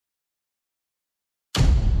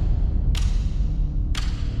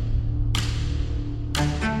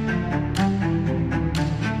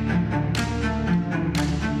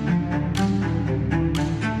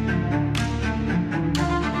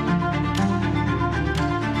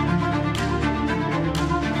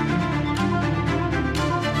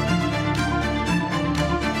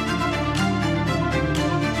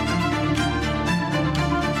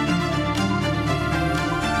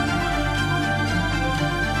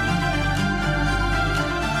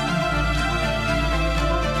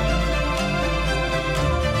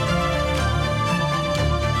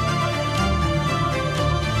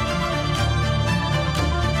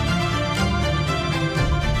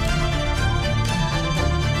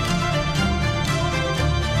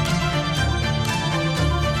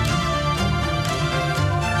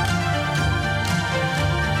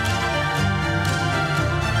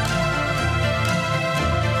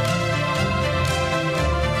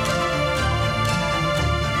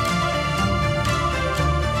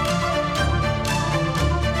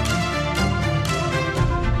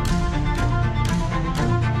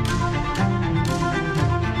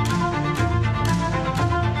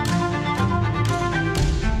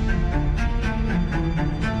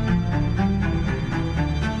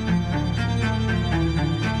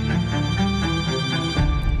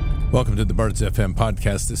Welcome to the Bards FM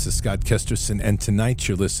podcast. This is Scott Kesterson, and tonight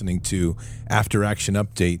you're listening to After Action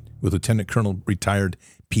Update with Lieutenant Colonel retired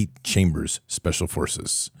Pete Chambers, Special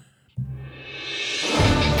Forces.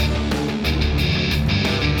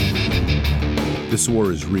 This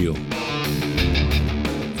war is real.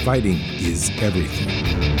 Fighting is everything.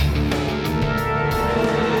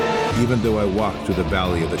 Even though I walk through the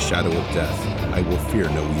valley of the shadow of death, I will fear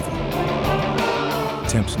no evil.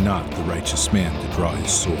 Tempt not the righteous man to draw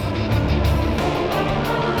his sword.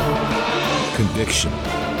 Conviction,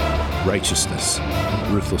 righteousness,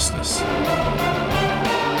 ruthlessness.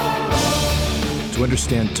 To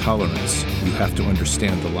understand tolerance, you have to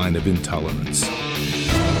understand the line of intolerance.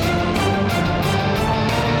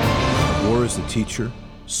 War is the teacher,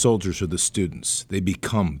 soldiers are the students. They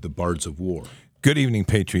become the bards of war. Good evening,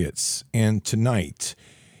 Patriots. And tonight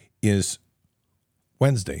is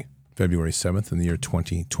Wednesday, February 7th in the year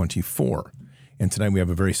 2024. And tonight we have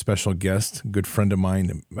a very special guest, good friend of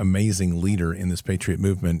mine, amazing leader in this Patriot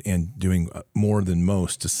movement and doing more than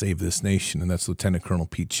most to save this nation. And that's Lieutenant Colonel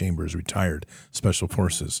Pete Chambers, retired Special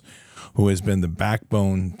Forces, who has been the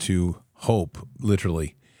backbone to hope,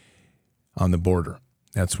 literally, on the border.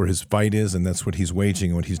 That's where his fight is, and that's what he's waging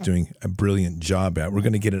and what he's doing a brilliant job at. We're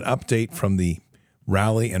going to get an update from the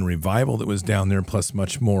rally and revival that was down there, plus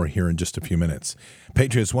much more here in just a few minutes.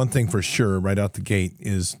 Patriots, one thing for sure right out the gate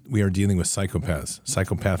is we are dealing with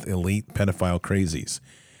psychopath elite pedophile crazies.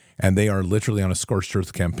 And they are literally on a scorched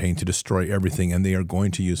earth campaign to destroy everything, and they are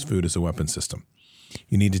going to use food as a weapon system.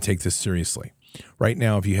 You need to take this seriously. Right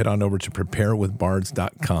now, if you head on over to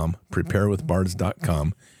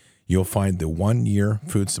preparewithbards.com, you'll find the 1-year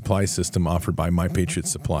food supply system offered by My Patriot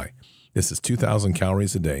Supply. This is 2,000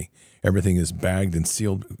 calories a day. Everything is bagged in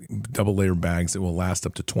sealed double-layer bags that will last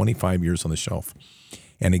up to 25 years on the shelf.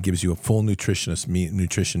 And it gives you a full nutrition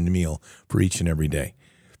meal for each and every day.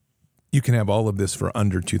 You can have all of this for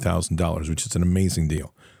under $2,000, which is an amazing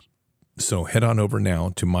deal. So head on over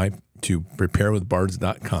now to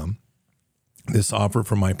preparewithbards.com. This offer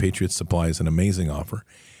from My Patriot Supply is an amazing offer,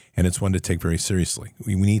 and it's one to take very seriously.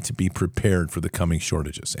 We need to be prepared for the coming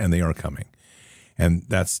shortages, and they are coming. And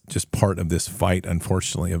that's just part of this fight,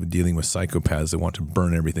 unfortunately, of dealing with psychopaths that want to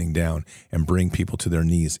burn everything down and bring people to their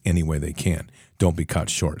knees any way they can. Don't be caught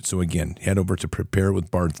short. So again, head over to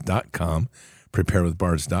preparewithbards.com,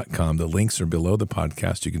 preparewithbards.com. The links are below the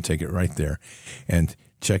podcast. You can take it right there and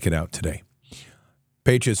check it out today.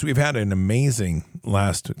 Patriots, we've had an amazing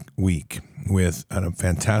last week with a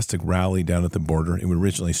fantastic rally down at the border. It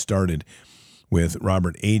originally started with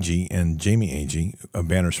Robert Agee and Jamie Agee of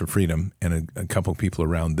Banners for Freedom and a couple of people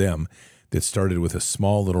around them that started with a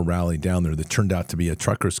small little rally down there that turned out to be a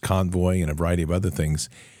truckers' convoy and a variety of other things,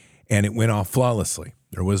 and it went off flawlessly.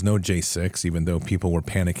 There was no J6, even though people were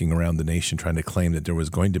panicking around the nation trying to claim that there was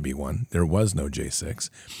going to be one. There was no J6.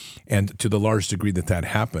 And to the large degree that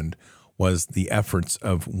happened was the efforts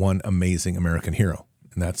of one amazing American hero,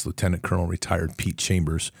 and that's Lieutenant Colonel retired Pete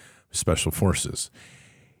Chambers, Special Forces.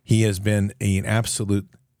 He has been an absolute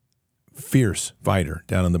fierce fighter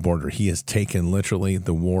down on the border. He has taken literally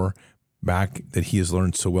the war back that he has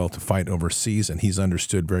learned so well to fight overseas, and he's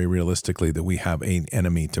understood very realistically that we have an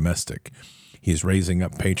enemy domestic. He's raising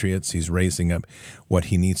up patriots. He's raising up what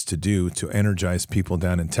he needs to do to energize people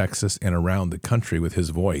down in Texas and around the country with his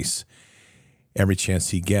voice every chance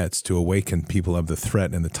he gets to awaken people of the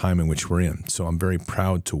threat and the time in which we're in. So I'm very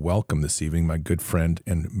proud to welcome this evening my good friend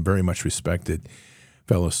and very much respected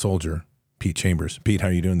fellow soldier, Pete Chambers. Pete, how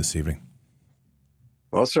are you doing this evening?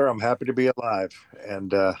 Well, sir, I'm happy to be alive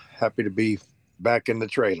and happy to be back in the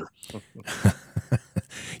trailer.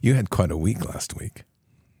 You had quite a week last week.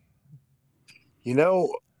 You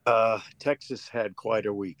know, Texas had quite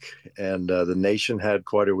a week, and the nation had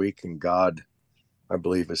quite a week, and God, I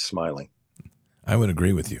believe, is smiling. I would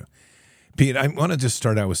agree with you. Pete, I want to just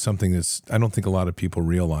start out with something that's I don't think a lot of people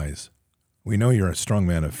realize. We know you're a strong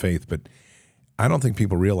man of faith, but I don't think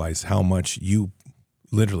people realize how much you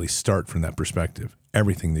literally start from that perspective,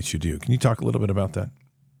 everything that you do. Can you talk a little bit about that?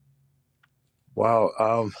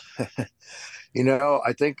 Wow. You know,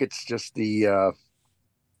 I think it's just the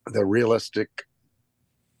realistic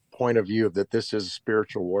point of view that this is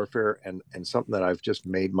spiritual warfare and something that I've just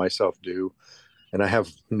made myself do. And I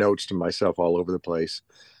have notes to myself all over the place.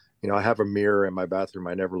 You know, I have a mirror in my bathroom.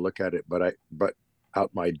 I never look at it, but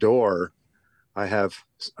out my door, I have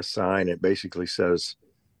a sign. It basically says,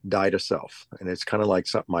 die to self. And it's kind of like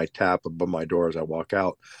something I tap above my door as I walk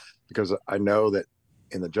out, because I know that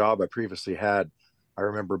in the job I previously had, I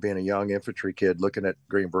remember being a young infantry kid looking at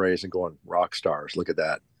Green Berets and going, rock stars, look at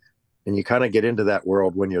that. And you kind of get into that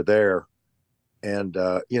world when you're there. And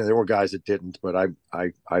there were guys that didn't, but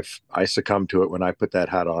I succumbed to it when I put that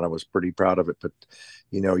hat on. I was pretty proud of it. But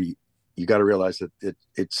you got to realize that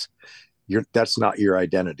it's that's not your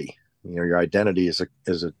identity. Your identity is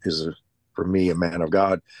for me a man of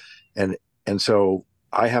God, and so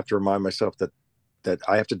I have to remind myself that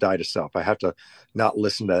I have to die to self. I have to not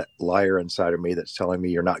listen to that liar inside of me that's telling me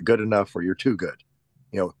you're not good enough or you're too good,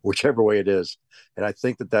 whichever way it is. And I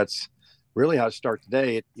think that that's really how I start the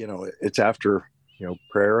day. It's after,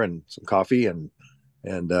 prayer and some coffee and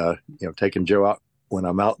taking Joe out when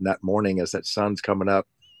I'm out in that morning as that sun's coming up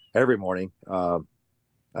every morning.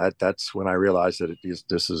 That's when I realized that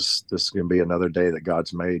this is going to be another day that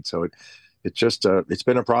God's made. So it's just it's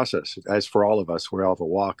been a process. As for all of us, we all have a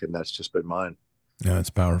walk, and that's just been mine. Yeah,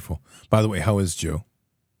 it's powerful. By the way, how is Joe?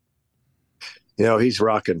 He's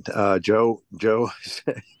rocking. Joe,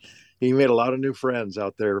 he made a lot of new friends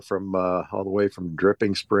out there from all the way from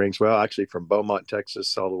Dripping Springs. Well, actually from Beaumont,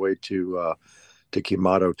 Texas, all the way to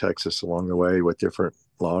Quemado, Texas, along the way with different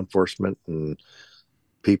law enforcement and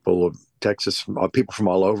people of Texas, people from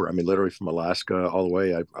all over. I mean, literally from Alaska all the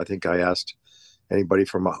way. I think I asked anybody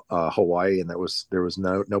from Hawaii, and there was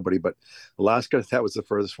nobody but Alaska. That was the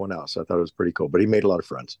furthest one out. So I thought it was pretty cool. But he made a lot of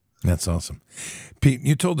friends. That's awesome. Pete,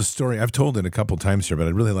 you told the story. I've told it a couple times here, but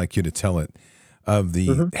I'd really like you to tell it, of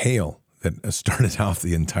the hail that started off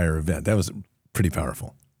the entire event. That was pretty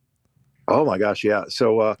powerful. Oh my gosh, yeah.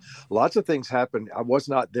 So lots of things happened. I was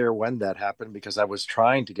not there when that happened because I was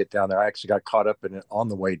trying to get down there. I actually got caught up in it on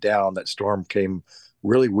the way down. That storm came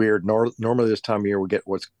really weird. Normally this time of year we get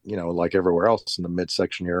what's, like everywhere else in the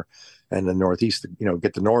midsection here and the Northeast,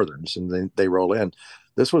 get the northerns and then they roll in.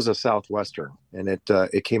 This was a southwestern, and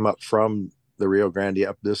it came up from the Rio Grande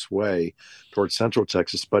up this way towards central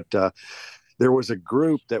Texas. But there was a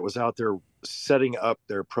group that was out there setting up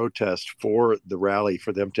their protest for the rally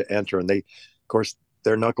for them to enter. And they, of course,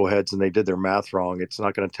 they're knuckleheads and they did their math wrong. It's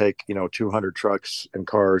not going to take, 200 trucks and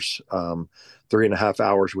cars, 3.5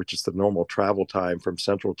 hours, which is the normal travel time from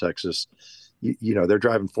central Texas. They're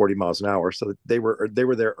driving 40 miles an hour. So they were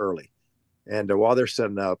there early. And while they're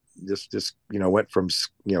setting up, this went from,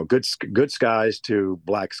 good skies to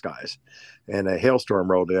black skies, and a hailstorm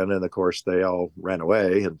rolled in. And of course they all ran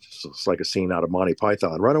away. And it's like a scene out of Monty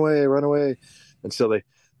Python, run away, run away. And so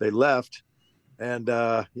they left. And,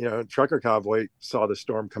 trucker convoy saw the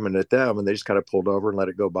storm coming at them, and they just kind of pulled over and let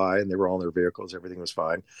it go by. And they were all in their vehicles. Everything was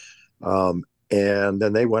fine. And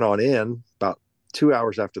then they went on in about 2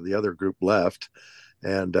 hours after the other group left.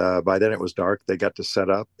 And by then it was dark. They got to set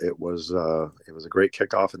up. It was a great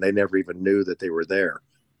kickoff, and they never even knew that they were there.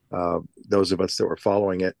 Those of us that were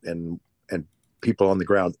following it, and people on the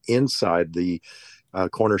ground inside the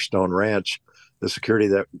Cornerstone Ranch, the security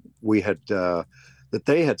that we had that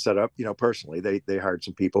they had set up, personally, they hired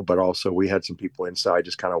some people, but also we had some people inside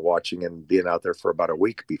just kind of watching and being out there for about a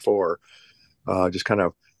week before, just kind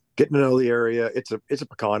of getting to know the area. It's a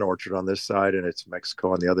pecan orchard on this side, and it's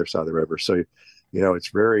Mexico on the other side of the river. So it's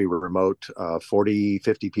very remote, 40,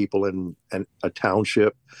 50 people in a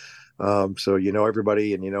township. So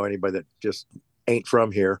everybody, and anybody that just ain't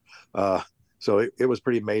from here. So it was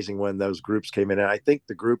pretty amazing when those groups came in. And I think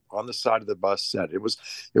the group on the side of the bus said it was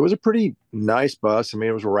a pretty nice bus. I mean,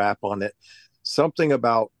 it was a wrap on it. Something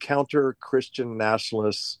about counter-Christian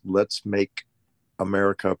nationalists, let's make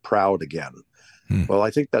America proud again. Well,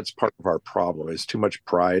 I think that's part of our problem, is too much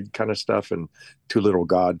pride kind of stuff and too little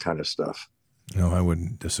God kind of stuff. No, I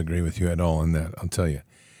wouldn't disagree with you at all in that. I'll tell you.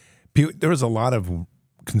 There was a lot of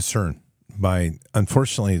concern by,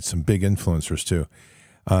 unfortunately, some big influencers too,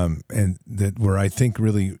 and that were, I think,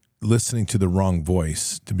 really listening to the wrong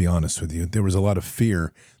voice, to be honest with you. There was a lot of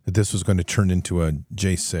fear that this was going to turn into a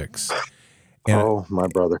J6. And, my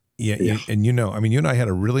brother. Yeah. And you and I had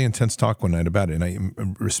a really intense talk one night about it, and I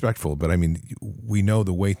am respectful, but I mean, we know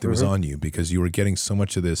the weight that was on you because you were getting so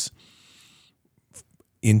much of this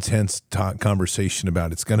intense conversation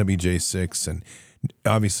about it's going to be J6. And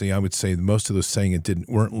obviously I would say most of those saying it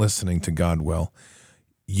weren't listening to God well.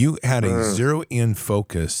 You had a zero-in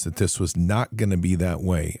focus that this was not going to be that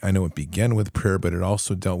way. I know it began with prayer, but it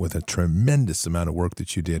also dealt with a tremendous amount of work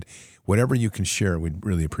that you did. Whatever you can share, we'd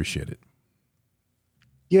really appreciate it.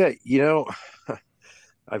 Yeah,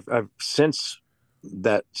 I've since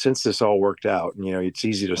this all worked out, and it's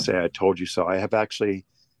easy to say I told you so. I have actually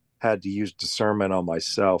had to use discernment on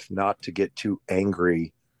myself not to get too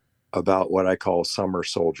angry about what I call summer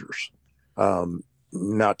soldiers,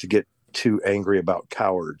 not to get too angry about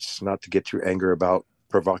cowards, not to get too angry about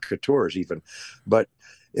provocateurs even. But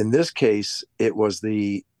in this case, it was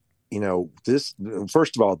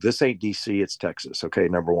first of all, this ain't DC, it's Texas. Okay.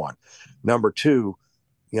 Number one. Number two,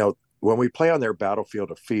 when we play on their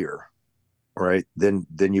battlefield of fear, right, then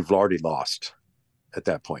you've already lost at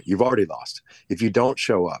that point. You've already lost if you don't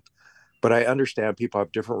show up. But I understand people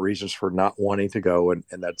have different reasons for not wanting to go, and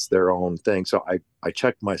that's their own thing. So I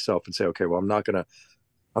check myself and say, okay, well, I'm not gonna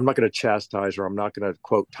chastise, or I'm not gonna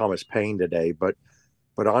quote Thomas Paine today, but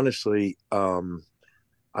honestly,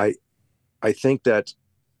 I think that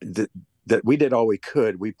that we did all we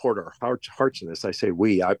could. We poured our hearts in this. I say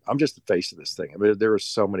we. I'm just the face of this thing. I mean, there are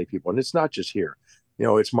so many people, and it's not just here.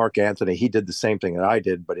 It's Mark Anthony. He did the same thing that I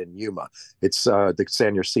did, but in Yuma. It's the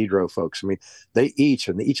San Ysidro folks. I mean, they each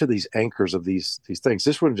of these anchors of these things.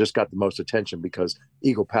 This one just got the most attention because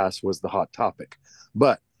Eagle Pass was the hot topic.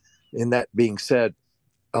 But in that being said,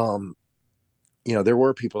 there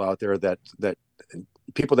were people out there that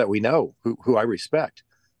people that we know who I respect,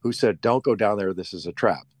 who said, "Don't go down there. This is a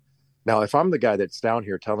trap." Now, if I'm the guy that's down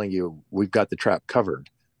here telling you we've got the trap covered,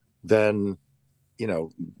 then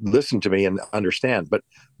listen to me and understand,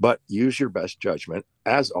 but use your best judgment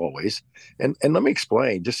as always. And let me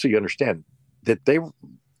explain, just so you understand, that they,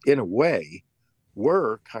 in a way,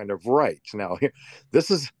 were kind of right. Now,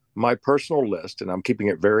 this is my personal list, and I'm keeping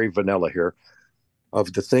it very vanilla here,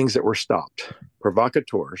 of the things that were stopped: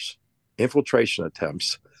 provocateurs, infiltration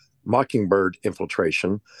attempts, Mockingbird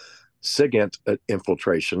infiltration, SIGINT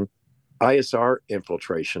infiltration, ISR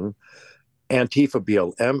infiltration, Antifa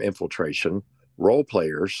BLM infiltration, role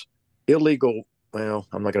players, illegal. Well,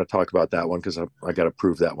 I'm not going to talk about that one because I got to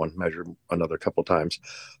prove that one, measure another couple times,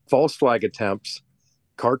 false flag attempts,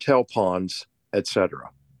 cartel pawns, etc.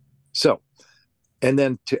 So, and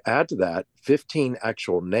then to add to that, 15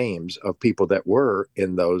 actual names of people that were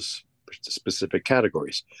in those specific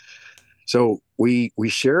categories. So we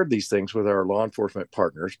shared these things with our law enforcement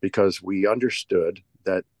partners because we understood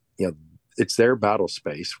that it's their battle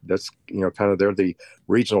space. That's kind of they're the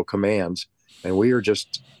regional commands. And we are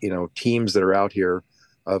just, teams that are out here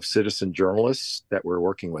of citizen journalists that were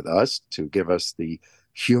working with us to give us the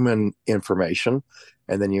human information.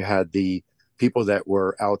 And then you had the people that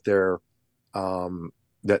were out there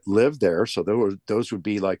that lived there. So those would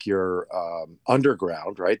be like your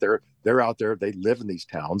underground, right? They're out there. They live in these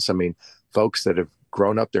towns. I mean, folks that have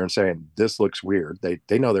grown up there and saying, this looks weird.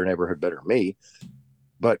 They know their neighborhood better than me.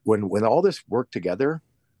 But when all this worked together,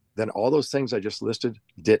 then all those things I just listed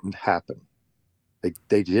didn't happen.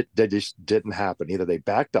 They just didn't happen. Either they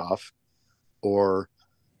backed off, or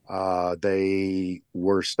they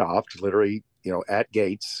were stopped literally, at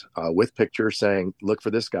gates with pictures saying, "Look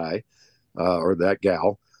for this guy or that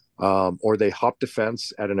gal," or they hopped a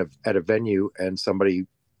fence at a venue, and somebody,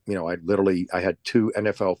 I had two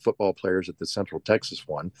NFL football players at the Central Texas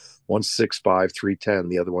one. One's 6'5", 310.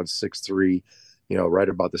 The other one's 6'3", right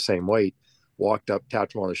about the same weight. Walked up,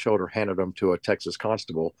 tapped him on the shoulder, handed him to a Texas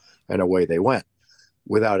constable, and away they went,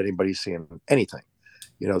 without anybody seeing anything.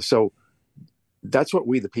 So that's what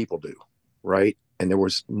we the people do, right? And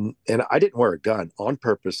I didn't wear a gun on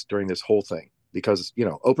purpose during this whole thing because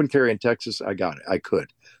open carry in Texas, I got it, I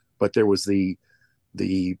could, but there was the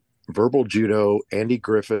verbal judo Andy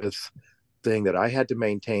Griffith thing that I had to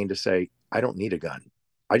maintain to say, I don't need a gun,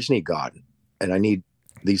 I just need God, and I need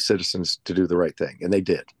these citizens to do the right thing, and they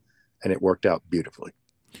did, and it worked out beautifully.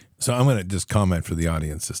 So I'm going to just comment for the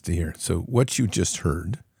audience as to hear. So what you just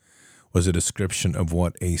heard was a description of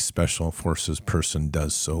what a special forces person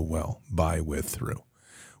does so well, with, through,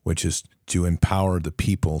 which is to empower the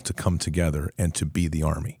people to come together and to be the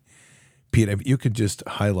army. Pete, if you could just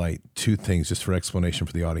highlight two things just for explanation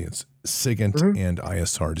for the audience, SIGINT and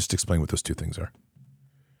ISR, just explain what those two things are.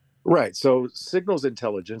 Right. So signals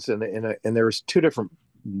intelligence, and there's two different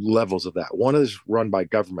levels of that. One is run by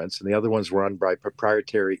governments, and the other one's run by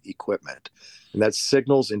proprietary equipment. And that's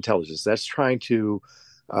signals intelligence. That's trying to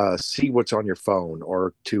see what's on your phone,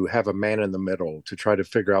 or to have a man in the middle to try to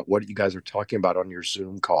figure out what you guys are talking about on your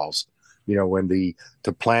Zoom calls. When the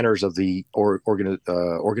planners of the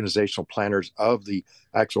organizational planners of the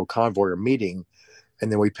actual convoy are meeting,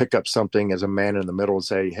 and then we pick up something as a man in the middle and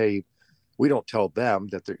say, hey, we don't tell them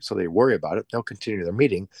that, so they worry about it. They'll continue their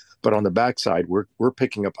meeting, but on the backside, we're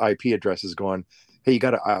picking up IP addresses, going, "Hey, you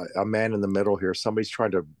got a man in the middle here. Somebody's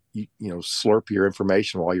trying to, slurp your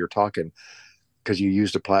information while you're talking because you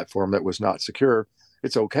used a platform that was not secure.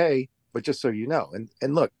 It's okay, but just so you know."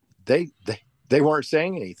 And look, they weren't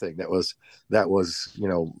saying anything that was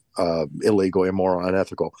illegal, immoral,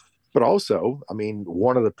 unethical. But also, I mean,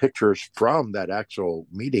 one of the pictures from that actual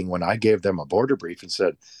meeting, when I gave them a border brief and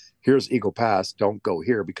said, here's Eagle Pass, don't go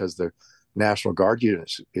here because the National Guard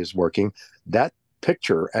unit is working, that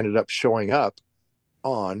picture ended up showing up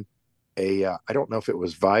on I don't know if it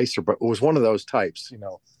was Vice, but it was one of those types,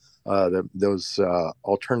 those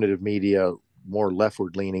alternative media, more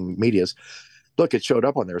leftward leaning medias. Look, it showed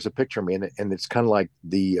up on there as a picture of me, and it's kind of like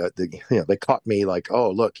they caught me like, oh,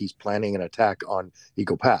 look, he's planning an attack on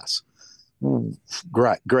Eagle Pass.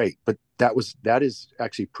 Great, but that is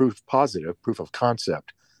actually proof of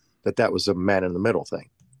concept that was a man in the middle thing.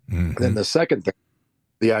 Mm-hmm. And then the second thing,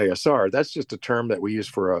 the ISR, that's just a term that we use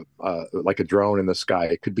for like a drone in the sky.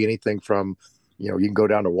 It could be anything from, you can go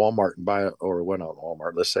down to Walmart and buy, or well, not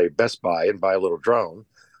Walmart, let's say Best Buy, and buy a little drone,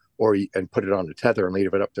 and put it on a tether and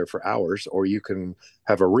leave it up there for hours, or you can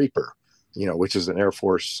have a Reaper, which is an Air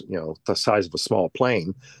Force, the size of a small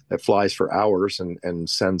plane that flies for hours and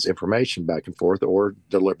sends information back and forth, or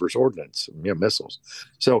delivers ordnance, missiles.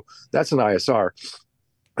 So that's an ISR.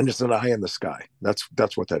 And it's an eye in the sky.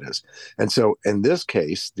 That's what that is. And so in this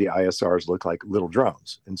case, the ISRs look like little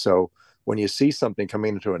drones. And so when you see something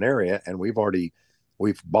coming into an area, and we've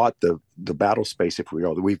bought the battle space, if we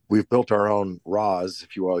will, we've built our own RAS,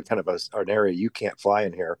 if you will, kind of an area you can't fly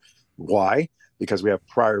in here. Why? Because we have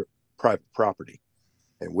private property.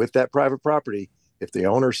 And with that private property, if the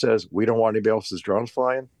owner says we don't want anybody else's drones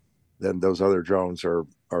flying, then those other drones are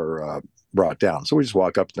brought down. So we just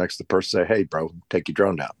walk up next to the person, say, "Hey, bro, take your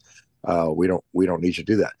drone down. We don't need you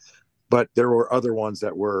to do that." But there were other ones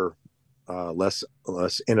that were less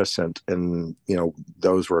innocent, and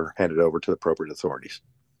those were handed over to the appropriate authorities.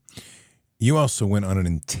 You also went on an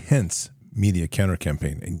intense media counter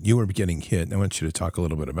campaign, and you were getting hit. And I want you to talk a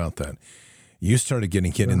little bit about that. You started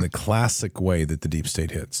getting hit in the classic way that the deep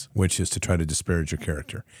state hits, which is to try to disparage your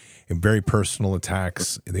character. And very personal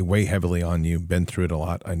attacks. They weigh heavily on you. Been through it a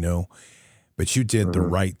lot, I know. But you did the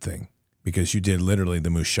right thing, because you did literally the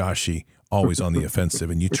Mushashi, always on the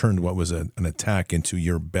offensive, and you turned what was an attack into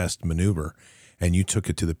your best maneuver, and you took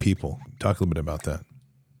it to the people. Talk a little bit about that.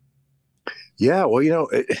 Yeah, well,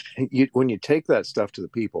 when you take that stuff to the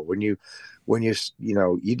people, when you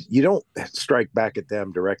don't strike back at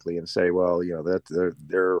them directly and say, well, that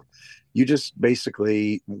they're you just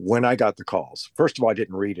basically, when I got the calls, first of all, I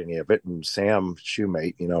didn't read any of it. And Sam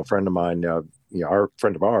Shoemate, a friend of mine, our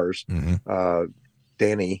friend of ours,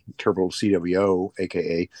 Danny Turbo CWO,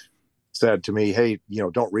 AKA, said to me, "Hey,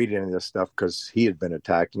 don't read any of this stuff," because he had been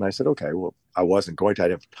attacked. And I said, okay, well, I wasn't going to, I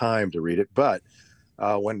didn't have time to read it. But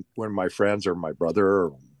when my friends, or my brother,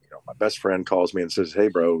 or my best friend calls me and says, "Hey,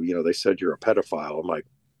 bro, they said you're a pedophile," I'm like,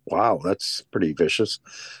 wow, that's pretty vicious.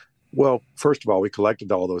 Well, first of all, we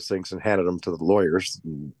collected all those things and handed them to the lawyers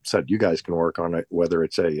and said, "You guys can work on it, whether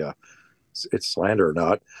it's it's slander or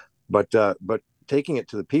not." But taking it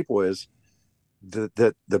to the people is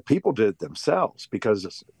the people did it themselves,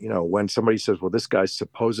 because when somebody says, "Well, this guy's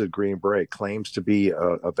supposed Green Beret claims to be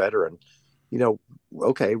a veteran,"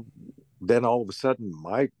 okay, then all of a sudden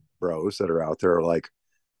my bros that are out there are like,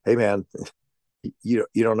 "Hey, man, you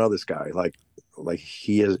don't know this guy, like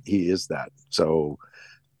he is that." So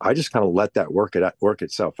I just kind of let that work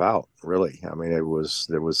itself out, really. I mean, there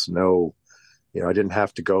was no, I didn't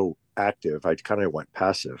have to go active. I kind of went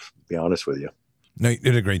passive, to be honest with you. No, you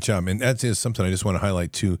did a great job. And that is something I just want to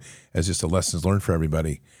highlight too, as just a lessons learned for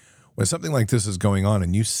everybody. When something like this is going on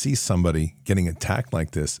and you see somebody getting attacked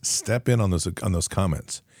like this, step in on those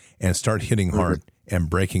comments and start hitting hard and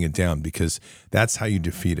breaking it down, because that's how you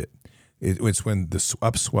defeat it. It's when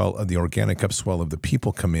the organic upswell of the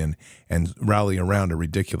people come in and rally around a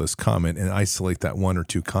ridiculous comment and isolate that one or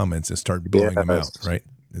two comments and start blowing them out, right?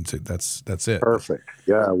 And so that's it. Perfect.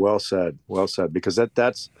 Yeah, well said. Well said. Because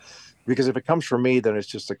that's because if it comes from me, then it's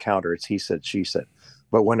just a counter. It's he said, she said.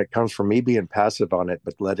 But when it comes from me being passive on it,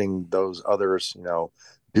 but letting those others,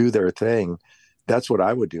 do their thing, that's what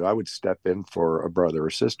I would do. I would step in for a brother or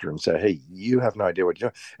sister and say, "Hey, you have no idea what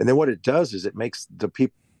you're doing." And then what it does is it makes the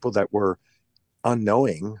people that were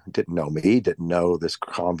unknowing, didn't know me, didn't know this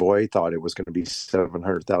convoy, thought it was going to be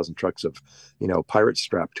 700,000 trucks of, pirates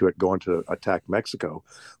strapped to it going to attack Mexico.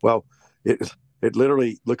 Well, it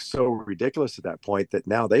literally looks so ridiculous at that point that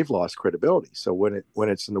now they've lost credibility. So when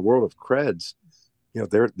it's in the world of creds,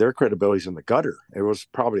 their credibility's in the gutter. It was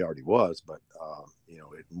probably already was, but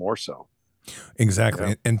it more so. Exactly.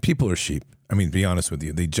 Yeah. And people are sheep. I mean, to be honest with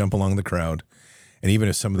you, they jump along the crowd. And even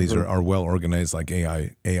if some of these are well organized, like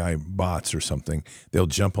AI bots or something, they'll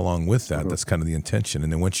jump along with that. That's kind of the intention.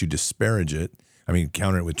 And then once you disparage it,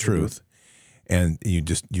 counter it with truth, and you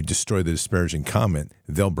destroy the disparaging comment,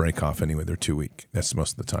 they'll break off anyway. They're too weak. That's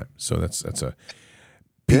most of the time. So that's a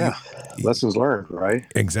lessons learned, right?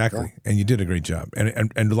 Exactly. Yeah. And you did a great job,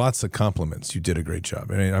 and lots of compliments. You did a great job.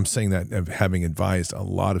 And I'm saying that of having advised a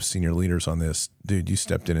lot of senior leaders on this, dude, you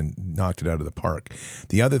stepped in and knocked it out of the park.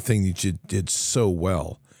 The other thing that you did so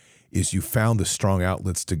well is you found the strong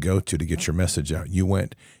outlets to go to get your message out.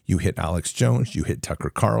 You hit Alex Jones, you hit Tucker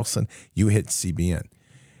Carlson, you hit CBN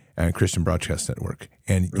and Christian Broadcast Network,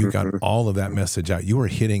 and you got all of that message out. You were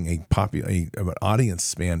hitting an audience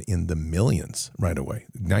span in the millions right away.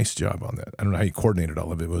 Nice job on that. I don't know how you coordinated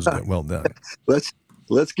all of it. It was well done.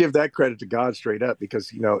 Let's give that credit to God straight up,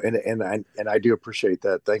 because and I do appreciate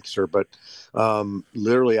that. Thank you, sir. But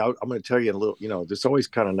literally, I'm going to tell you in a little. It's always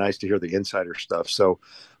kind of nice to hear the insider stuff. So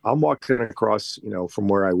I'm walking across, from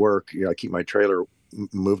where I work. I keep my trailer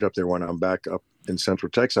moved up there when I'm back up in Central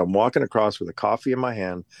Texas. I'm walking across with a coffee in my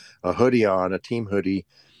hand, a hoodie on, a team hoodie,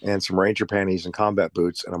 and some Ranger panties and combat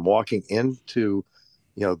boots, and I'm walking into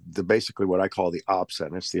basically what I call the ops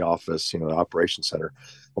center. It's the office, the operations center.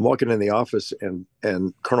 I'm walking in the office, and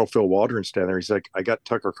Colonel Phil Waldron's standing there. He's like, I got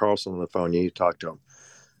Tucker Carlson on the phone. You need to talk to him.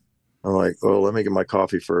 I'm like, well, let me get my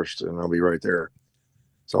coffee first, and I'll be right there.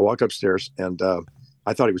 So I walk upstairs, and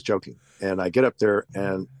I thought he was joking. And I get up there,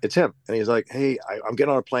 and it's him. And he's like, hey, I'm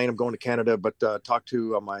getting on a plane. I'm going to Canada, but talk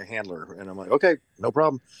to my handler. And I'm like, okay, no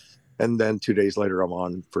problem. And then 2 days later, I'm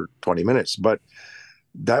on for 20 minutes. But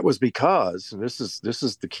that was because, and this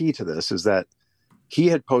is the key to this, is that he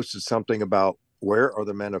had posted something about where are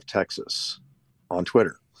the men of Texas on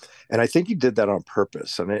Twitter. And I think he did that on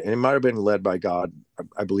purpose. And it might have been led by God.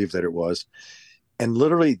 I believe that it was. And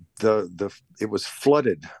literally it was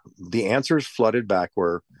flooded. The answers flooded back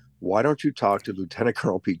were, why don't you talk to Lieutenant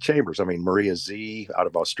Colonel Pete Chambers? I mean, Maria Z out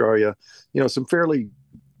of Australia, some fairly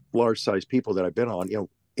large sized people that I've been on,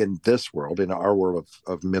 in this world, in our world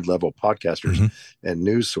of mid-level podcasters and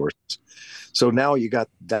news sources. So now you got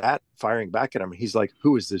that firing back at him. He's like,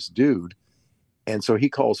 who is this dude? And so he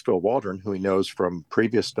calls Phil Waldron, who he knows from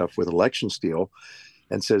previous stuff with election steal,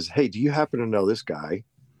 and says, hey, do you happen to know this guy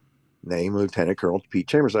named Lieutenant Colonel Pete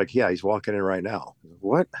Chambers? Like, yeah, he's walking in right now.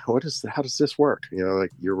 What is, how does this work?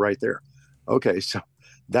 You're right there. Okay. So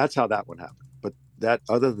that's how that one happened. But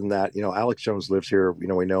other than that, Alex Jones lives here, we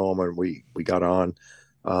know him, and we got on.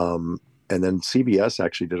 And then CBS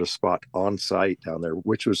actually did a spot on site down there,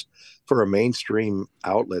 which was, for a mainstream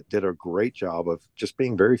outlet, did a great job of just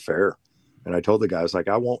being very fair. And I told the guys, like,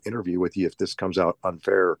 I won't interview with you if this comes out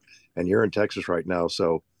unfair, and you're in Texas right now.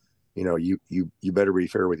 So, you better be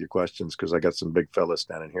fair with your questions, because I got some big fellas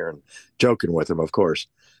standing here, and joking with him, of course.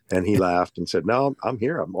 And he laughed and said, no, I'm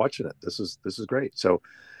here. I'm watching it. This is great. So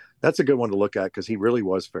that's a good one to look at, because he really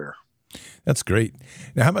was fair. That's great.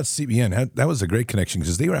 Now, how about CBN? That was a great connection,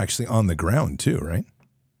 because they were actually on the ground too, right?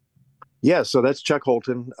 Yeah. So that's Chuck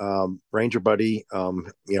Holton, Ranger buddy,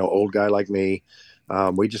 old guy like me.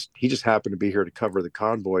 He just happened to be here to cover the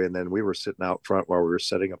convoy. And then we were sitting out front while we were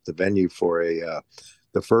setting up the venue for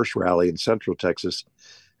the first rally in Central Texas.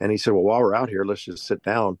 And he said, well, while we're out here, let's just sit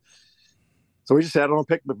down. So we just sat on a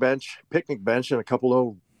picnic bench, and a couple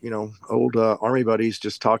of old Army buddies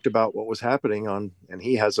just talked about what was happening and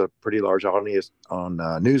he has a pretty large audience on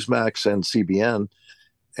Newsmax and CBN.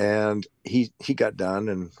 And he got done,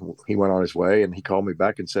 and he went on his way, and he called me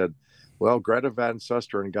back and said, well, Greta Van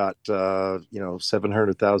Susteren got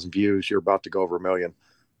 700,000 views. You're about to go over 1 million.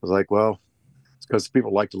 I was like, well, it's because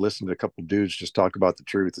people like to listen to a couple dudes just talk about the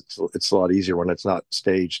truth. It's a lot easier when it's not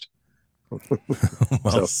staged.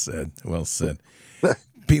 Well said.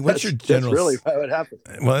 Pete, what's your general? That's really how it happened.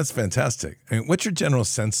 Well, that's fantastic. I mean, what's your general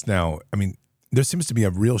sense now? I mean, there seems to be a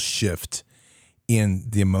real shift in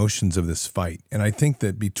the emotions of this fight, and I think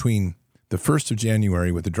that between the 1st of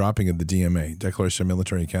January, with the dropping of the DMA, Declaration of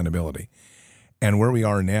Military Accountability, and where we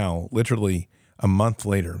are now, literally a month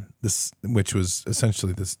later, which was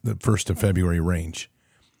essentially the 1st of February range,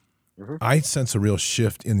 I sense a real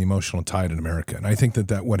shift in the emotional tide in America, and I think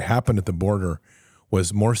that what happened at the border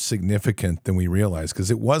was more significant than we realized,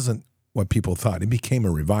 because it wasn't what people thought. It became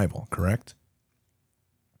a revival, correct?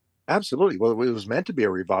 Absolutely. Well, it was meant to be a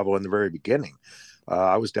revival in the very beginning.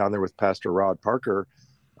 I was down there with Pastor Rod Parker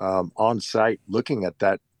on site looking at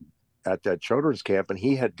that children's camp, and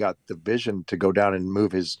he had got the vision to go down and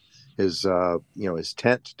move his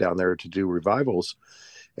tent down there to do revivals.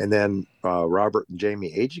 And then Robert and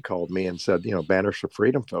Jamie Agee called me and said, Banners for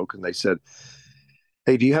Freedom folk, and they said,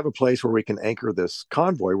 hey, do you have a place where we can anchor this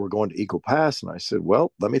convoy? We're going to Eagle Pass. And I said,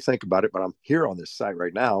 well, let me think about it, but I'm here on this site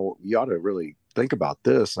right now. You ought to really think about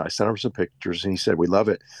this. And I sent him some pictures, and he said, we love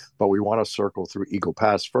it, but we want to circle through Eagle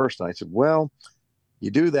Pass first. And I said, well, you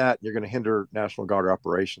do that, you're going to hinder National Guard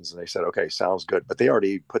operations. And they said, okay, sounds good. But they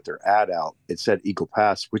already put their ad out. It said Eagle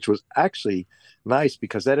Pass, which was actually nice,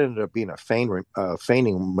 because that ended up being a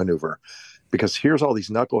feigning maneuver, because here's all these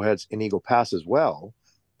knuckleheads in Eagle Pass as well.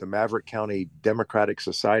 The Maverick County Democratic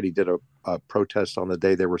Society did a protest on the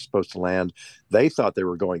day they were supposed to land. They thought they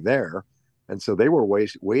were going there. And so they were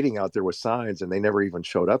waiting out there with signs, and they never even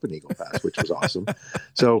showed up in Eagle Pass, which was awesome.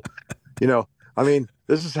 So, I mean,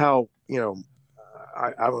 this is how, I'm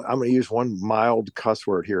going to use one mild cuss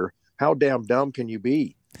word here. How damn dumb can you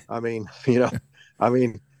be? I mean,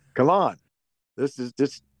 come on.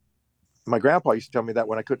 This. My grandpa used to tell me that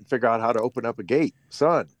when I couldn't figure out how to open up a gate,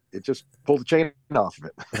 son, it just pulled the chain off of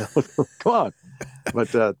it. Come on.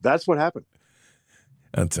 But that's what happened.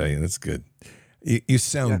 I'll tell you, that's good. You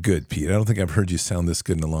sound good, Pete. I don't think I've heard you sound this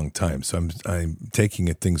good in a long time. So I'm taking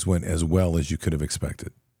it things went as well as you could have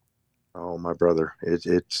expected. Oh, my brother, it's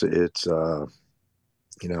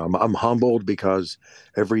I'm humbled because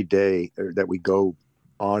every day that we go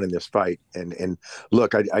on in this fight, and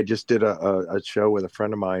look, I just did a show with a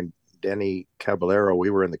friend of mine, Denny Caballero. We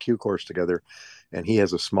were in the Q course together, and he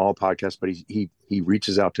has a small podcast, but he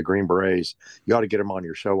reaches out to Green Berets. You ought to get him on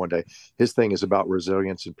your show one day. His thing is about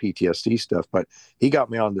resilience and PTSD stuff, but he got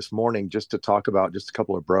me on this morning just to talk about just a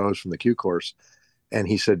couple of bros from the Q course. And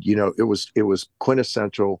he said, it was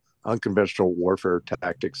quintessential unconventional warfare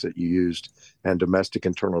tactics that you used, and domestic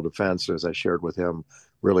internal defense, as I shared with him,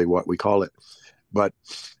 really what we call it. But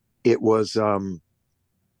it was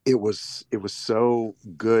so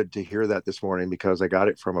good to hear that this morning, because I got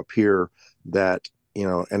it from a peer that,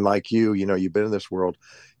 and like you've been in this world,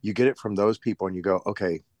 you get it from those people and you go,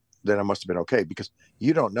 okay, then I must have been okay, because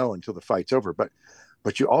you don't know until the fight's over.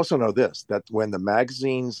 But you also know this, that when the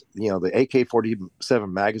magazines, the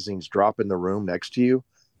AK-47 magazines drop in the room next to you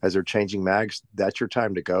as they're changing mags, that's your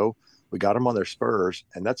time to go. We got them on their spurs,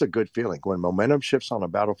 and that's a good feeling. When momentum shifts on a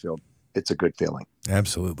battlefield, it's a good feeling.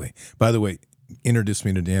 Absolutely. By the way, introduce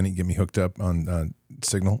me to Danny, get me hooked up on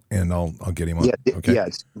Signal, and I'll get him on. Yeah, okay? Yeah,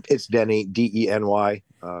 it's Denny, Deny.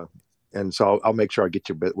 And so I'll make sure I get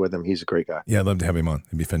you with him. He's a great guy. Yeah, I'd love to have him on.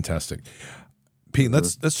 It'd be fantastic. Pete,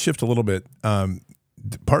 let's shift a little bit.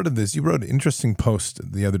 Part of this, you wrote an interesting post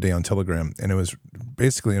the other day on Telegram, and it was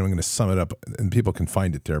basically, and I'm going to sum it up, and people can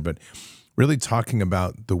find it there, but really talking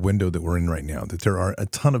about the window that we're in right now, that there are a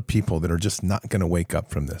ton of people that are just not going to wake up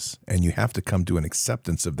from this, and you have to come to an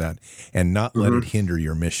acceptance of that and not let it hinder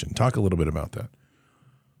your mission. Talk a little bit about that.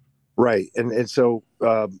 Right. And so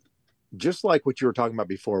just like what you were talking about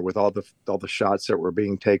before, with all the shots that were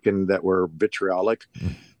being taken that were vitriolic,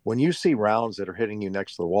 when you see rounds that are hitting you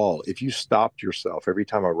next to the wall, if you stopped yourself every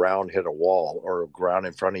time a round hit a wall or a ground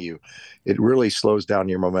in front of you, it really slows down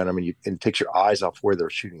your momentum and takes your eyes off where they're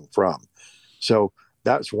shooting from. So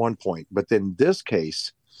that's one point. But then this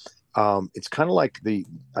case, it's kind of like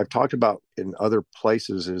I've talked about in other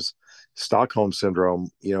places, is Stockholm syndrome.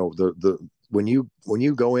 When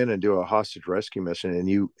you go in and do a hostage rescue mission, and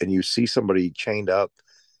you see somebody chained up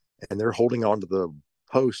and they're holding on to the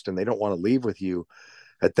post and they don't want to leave with you,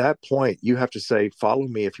 at that point you have to say, follow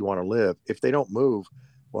me if you want to live. If they don't move,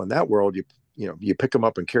 well, in that world, you pick them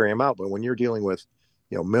up and carry them out. But when you're dealing with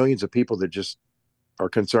millions of people that just are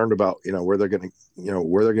concerned about where they're going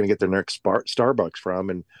to get their next Starbucks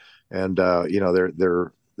from, and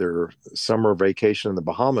their summer vacation in the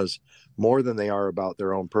Bahamas, more than they are about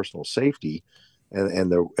their own personal safety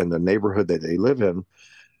and the neighborhood that they live in,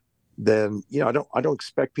 then I don't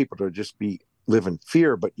expect people to just live in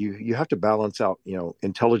fear, but you have to balance out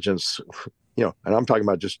intelligence, and I'm talking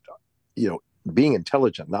about just being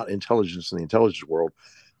intelligent, not intelligence in the intelligence world.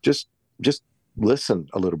 Just listen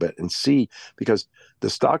a little bit and see, because the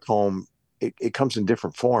Stockholm, it comes in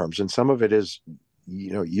different forms, and some of it is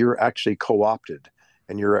you're actually co-opted,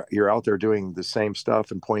 and you're out there doing the same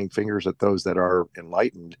stuff and pointing fingers at those that are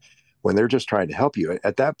enlightened when they're just trying to help you.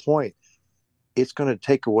 At that point, it's going to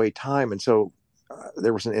take away time. And so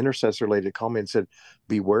there was an intercessor lady that called me and said,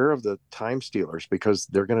 beware of the time stealers, because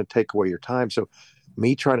they're going to take away your time. So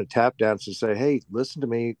me trying to tap dance and say, hey, listen to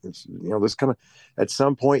me, this coming, at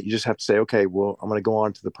some point you just have to say, okay, well, I'm going to go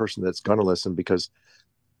on to the person that's going to listen, because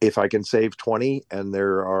if I can save 20 and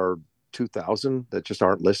there are 2,000 that just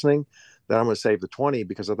aren't listening, then I'm going to save the 20,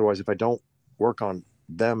 because otherwise, if I don't work on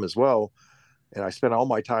them as well, and I spend all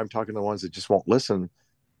my time talking to the ones that just won't listen,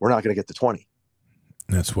 we're not going to get the 20.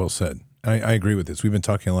 That's well said. I agree with this. We've been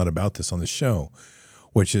talking a lot about this on the show,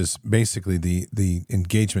 which is basically the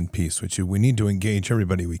engagement piece, which we need to engage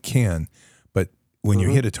everybody we can. But when you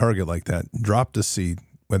hit a target like that, drop the seed,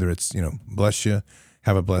 whether it's, bless you,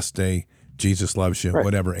 have a blessed day, Jesus loves you, right,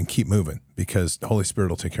 whatever, and keep moving, because the Holy Spirit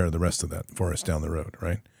will take care of the rest of that for us down the road,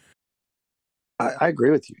 right? I agree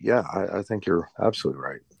with you. Yeah, I think you're absolutely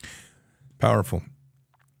right. Powerful.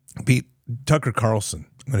 Pete, Tucker Carlson,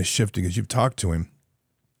 I'm going to shift because you've talked to him,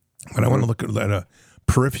 but I want to look at a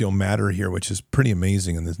peripheral matter here, which is pretty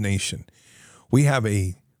amazing in this nation. We have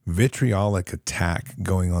a vitriolic attack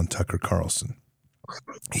going on Tucker Carlson.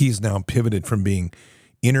 He's now pivoted from being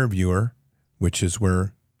interviewer, which is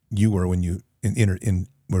where you were when you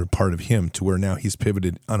were part of him, to where now he's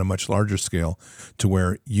pivoted on a much larger scale to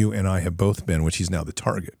where you and I have both been, which he's now the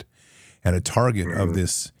target. And a target of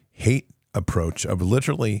this hate approach of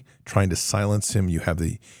literally trying to silence him. You have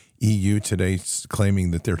the EU today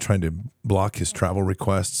claiming that they're trying to block his travel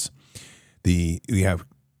requests. We have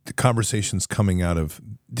the conversations coming out of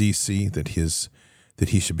DC that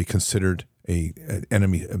he should be considered an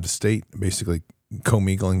enemy of the state, basically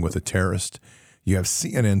commingling with a terrorist. You have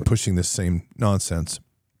CNN pushing this same nonsense.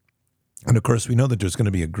 And of course, we know that there's going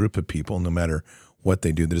to be a group of people, no matter what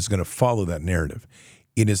they do, that is going to follow that narrative.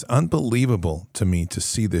 It is unbelievable to me to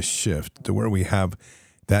see this shift to where we have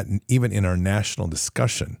that even in our national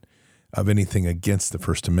discussion of anything against the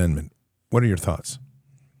First Amendment. What are your thoughts?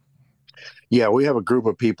 Yeah, we have a group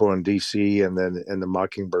of people in DC and then in the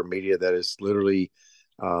Mockingbird media that is literally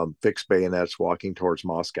fixed bayonets walking towards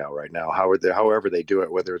Moscow right now. However they do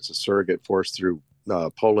it, whether it's a surrogate force through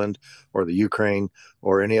Poland or the Ukraine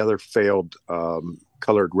or any other failed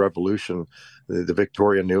colored revolution, the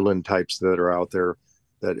Victoria Nuland types that are out there,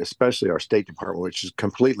 that especially our State Department, which is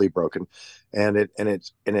completely broken, and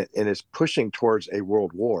it's pushing towards a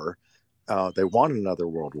world war. They want another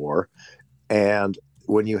world war, and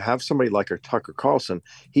when you have somebody like a Tucker Carlson,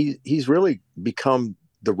 he's really become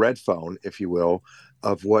the red phone, if you will,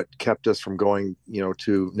 of what kept us from going,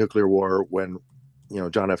 to nuclear war when,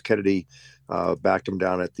 John F. Kennedy backed him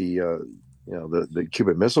down at the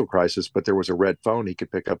Cuban Missile Crisis. But there was a red phone he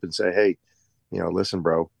could pick up and say, hey, listen,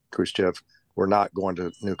 bro, Khrushchev, we're not going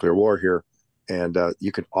to nuclear war here. And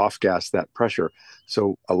you can off-gas that pressure.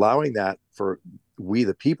 So allowing that for we,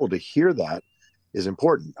 the people, to hear that is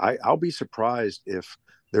important. I'll be surprised if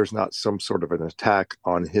there's not some sort of an attack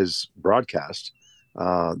on his broadcast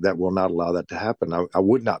that will not allow that to happen. I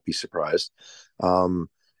would not be surprised.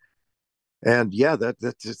 And yeah,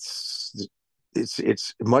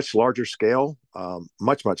 it's much larger scale,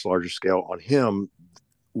 much larger scale on him,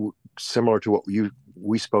 similar to what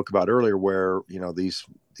we spoke about earlier, where these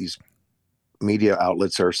media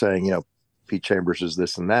outlets are saying Pete Chambers is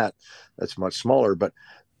this and that. That's much smaller, but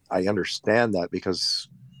I understand that because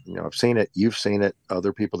I've seen it, you've seen it,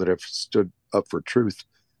 other people that have stood up for truth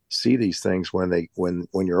see these things. When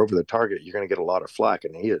you're over the target, you're going to get a lot of flack,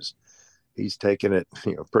 and he's taking it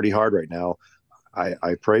pretty hard right now.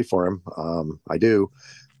 I pray for him. I do.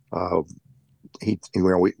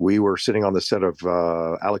 We were sitting on the set of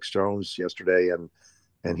Alex Jones yesterday,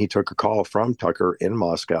 and he took a call from Tucker in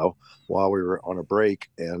Moscow while we were on a break,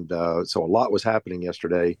 and so a lot was happening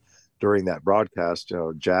yesterday during that broadcast.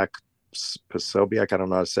 Jack Posobiec, I don't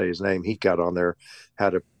know how to say his name, he got on there,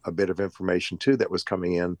 had a bit of information too that was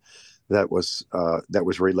coming in that was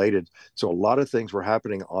related. So a lot of things were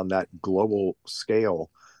happening on that global scale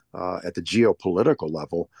at the geopolitical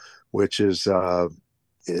level, which is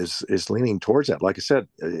leaning towards that. Like I said,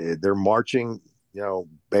 they're marching,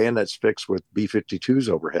 bayonets fixed with B-52s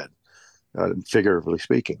overhead, figuratively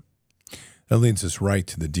speaking. That leads us right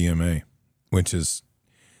to the DMA, which is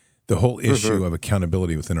the whole issue of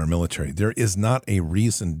accountability within our military. There is not a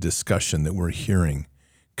reasoned discussion that we're hearing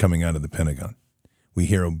coming out of the Pentagon. We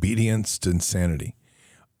hear obedience to insanity.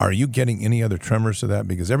 Are you getting any other tremors to that?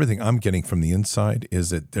 Because everything I'm getting from the inside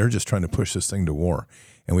is that they're just trying to push this thing to war.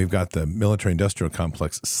 And we've got the military-industrial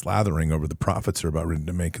complex slathering over the profits they're about ready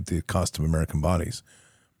to make at the cost of American bodies.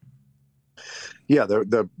 Yeah,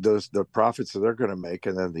 the profits that they're going to make,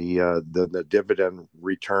 and then the dividend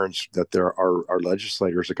returns that our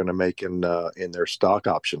legislators are going to make in their stock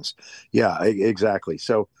options. Yeah, exactly.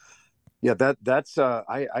 So, yeah, that's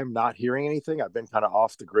I'm not hearing anything. I've been kind of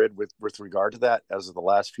off the grid with regard to that as of the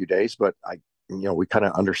last few days, but we kind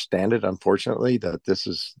of understand it. Unfortunately, that this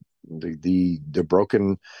is the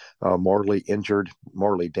broken, mortally injured,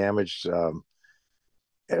 mortally damaged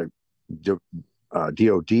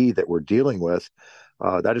DOD that we're dealing with.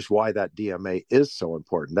 That is why that DMA is so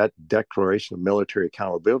important. That Declaration of Military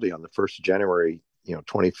Accountability on the 1st of January,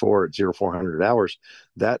 24 at 0400 hours,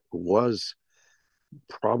 that was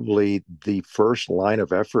probably the first line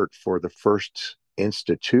of effort for the first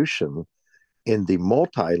institution in the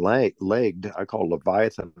multi-legged, I call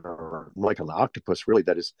Leviathan, or like an octopus, really,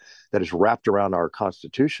 that is wrapped around our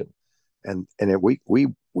Constitution. And we,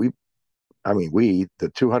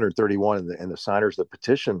 the 231 and the signers, the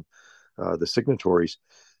petition, the signatories,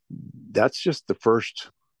 that's just the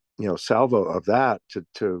first, salvo of that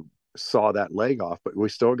to saw that leg off. But we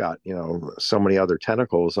still got, so many other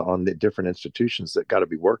tentacles on the different institutions that got to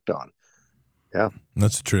be worked on. Yeah.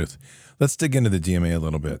 That's the truth. Let's dig into the DMA a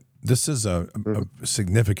little bit. This is a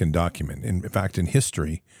significant document. In fact, in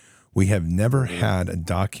history, We have never Mm-hmm. had a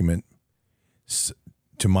document,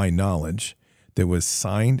 to my knowledge, that was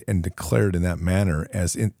signed and declared in that manner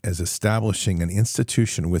as establishing an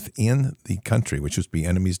institution within the country, which would be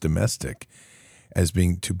enemies domestic, as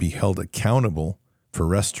being to be held accountable for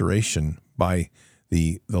restoration by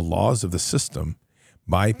the laws of the system,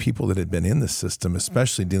 by people that had been in the system,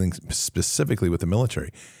 especially dealing specifically with the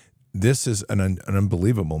military. This is an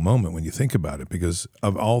unbelievable moment when you think about it, because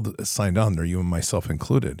of all that signed on there, you and myself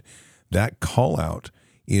included. That call out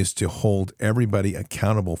is to hold everybody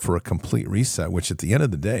accountable for a complete reset, which at the end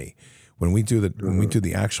of the day, when we do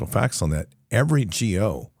the actual facts on that, every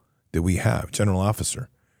GO that we have, general officer,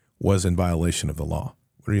 was in violation of the law.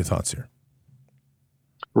 What are your thoughts here?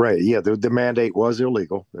 Right. Yeah. The mandate was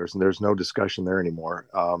illegal. There's no discussion there anymore.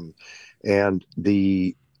 And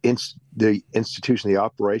the institution, the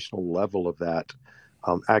operational level of that,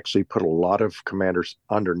 actually put a lot of commanders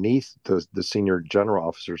underneath the senior general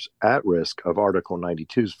officers at risk of Article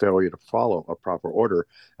 92's failure to follow a proper order,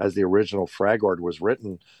 as the original frag order was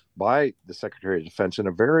written by the Secretary of Defense in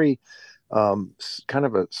a very kind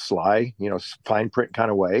of a sly, fine print kind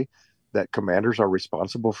of way, that commanders are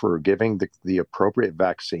responsible for giving the appropriate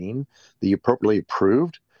vaccine, the appropriately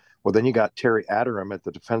approved. Well, then you got Terry Aderam at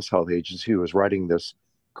the Defense Health Agency, who was writing this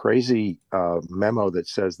crazy memo that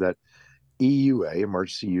says that EUA,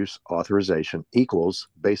 emergency use authorization, equals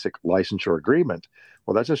basic licensure agreement.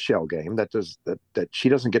 Well, that's a shell game. That she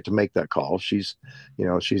doesn't get to make that call. She's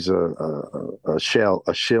a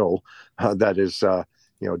shill that is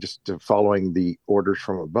just following the orders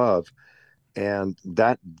from above, and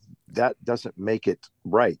that doesn't make it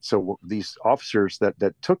right. So these officers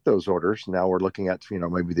that took those orders, now we're looking at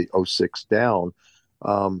maybe the '06 down,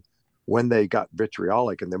 when they got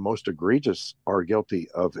vitriolic, and the most egregious are guilty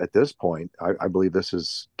of, at this point, I believe this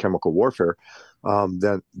is chemical warfare,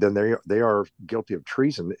 then they are guilty of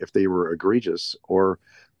treason if they were egregious, or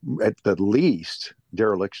at the least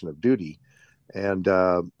dereliction of duty, and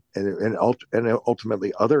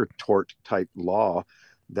ultimately other tort type law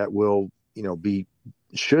that will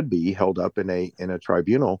should be held up in a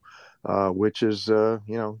tribunal, which is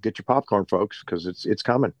get your popcorn, folks, because it's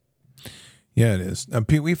coming. Yeah, it is.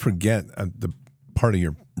 Pete, we forget the part of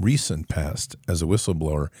your recent past as a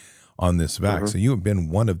whistleblower on this vax. Mm-hmm. So you have been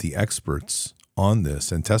one of the experts on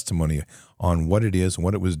this and testimony on what it is,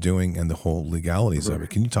 what it was doing, and the whole legalities of it.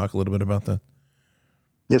 Can you talk a little bit about that?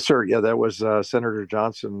 Yes, sir. Yeah, that was Senator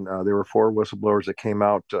Johnson. There were 4 whistleblowers that came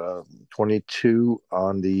out, 22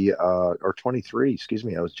 on the, or 23, excuse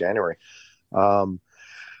me, that was January,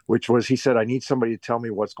 which was, he said, I need somebody to tell me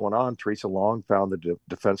what's going on. Teresa Long found the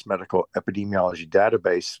Defense Medical Epidemiology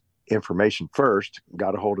Database information first,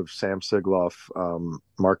 got a hold of Sam Sigloff,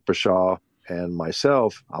 Mark Bashaw, and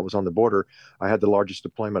myself. I was on the border. I had the largest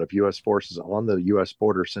deployment of U.S. forces on the U.S.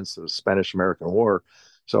 border since the Spanish-American War.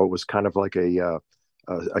 So it was kind of like a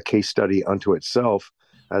case study unto itself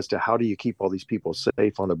as to how do you keep all these people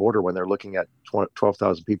safe on the border when they're looking at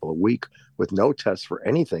 12,000 people a week with no tests for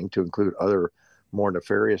anything, to include other more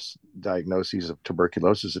nefarious diagnoses of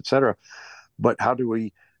tuberculosis, et cetera. But how do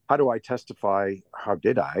I testify? How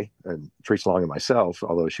did I, and Teresa Long and myself,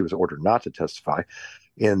 although she was ordered not to testify,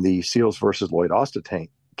 in the Seals versus Lloyd Austin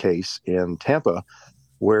case in Tampa,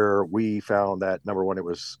 where we found that, number one, it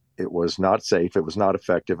was not safe, it was not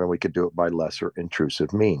effective, and we could do it by lesser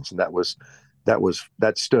intrusive means. And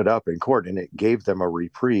that stood up in court, and it gave them a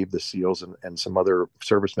reprieve, the SEALs and some other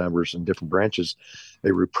service members in different branches,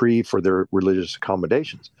 a reprieve for their religious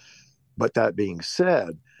accommodations. But that being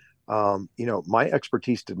said, my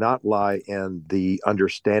expertise did not lie in the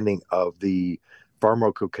understanding of the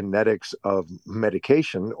pharmacokinetics of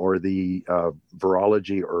medication, or the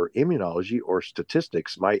virology or immunology or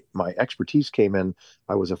statistics. My expertise came in,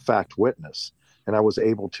 I was a fact witness, and I was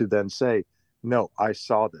able to then say, no, I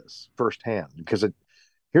saw this firsthand. Because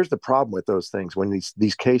here's the problem with those things, when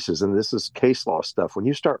these cases, and this is case law stuff, when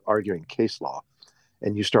you start arguing case law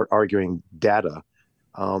and you start arguing data,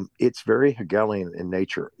 it's very Hegelian in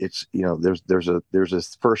nature. It's, there's a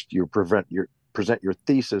first you present your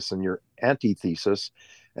thesis and your antithesis,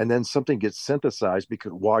 and then something gets synthesized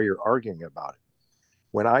because while you're arguing about it.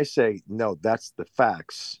 When I say, no, that's the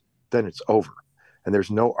facts, then it's over, and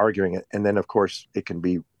there's no arguing it. And then, of course, it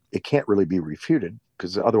can't really be refuted,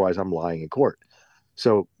 because otherwise I'm lying in court.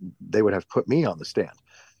 So they would have put me on the stand.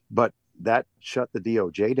 But that shut the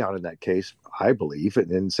DOJ down in that case, I believe,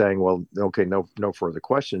 and saying, well, okay, no further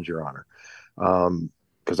questions, Your Honor.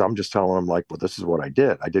 Because I'm just telling them, like, well, this is what I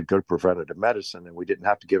did. I did good preventative medicine, and we didn't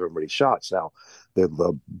have to give everybody shots. Now,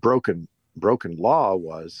 the broken law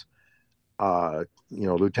was,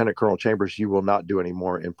 Lieutenant Colonel Chambers, you will not do any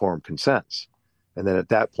more informed consents. And then at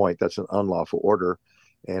that point, that's an unlawful order.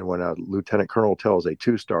 And when a lieutenant colonel tells a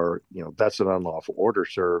 2-star, that's an unlawful order,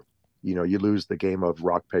 sir. You lose the game of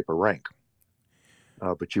rock paper rank,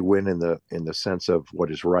 but you win in the sense of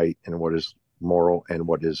what is right and what is moral and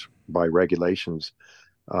what is by regulations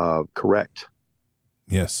correct.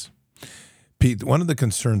 Yes. Pete, one of the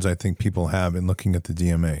concerns I think people have in looking at the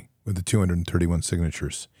DMA with the 231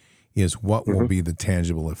 signatures is what will be the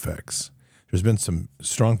tangible effects. There's been some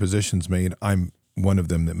strong positions made. I'm one of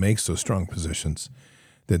them that makes those strong positions,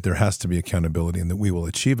 that there has to be accountability and that we will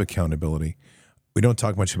achieve accountability. We don't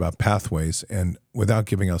talk much about pathways, and without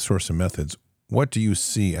giving out source and methods, what do you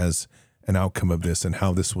see as an outcome of this and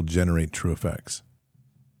how this will generate true effects?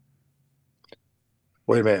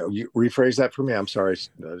 Wait a minute. You rephrase that for me. I'm sorry.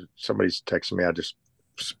 Somebody's texting me. I just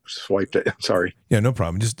swiped it. Sorry. Yeah, no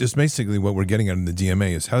problem. Just basically what we're getting at in the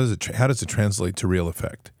DMA is how does it translate to real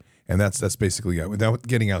effect? And that's basically it, without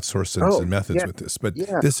getting out sources and methods with this. But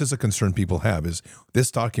this is a concern people have, is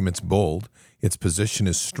this document's bold, its position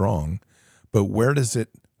is strong, but where does it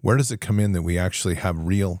come in that we actually have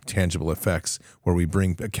real tangible effects where we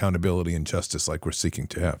bring accountability and justice like we're seeking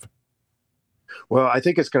to have? Well, I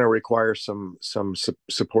think it's going to require some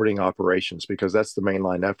supporting operations, because that's the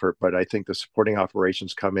mainline effort. But I think the supporting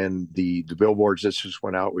operations come in the billboards that just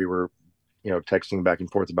went out. We were, texting back and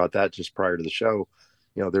forth about that just prior to the show.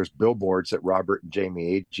 There's billboards that Robert and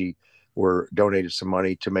Jamie Agee were donated some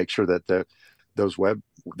money to make sure that that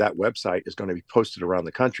website is going to be posted around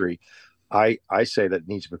the country. I say that it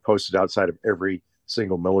needs to be posted outside of every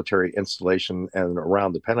single military installation and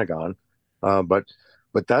around the Pentagon. But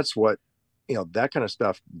that's what, that kind of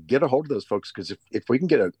stuff. Get a hold of those folks, because if we can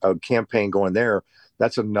get a campaign going there,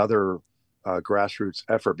 that's another grassroots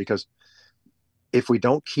effort. Because if we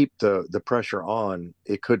don't keep the pressure on,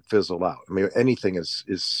 it could fizzle out. I mean, anything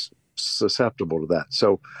is susceptible to that.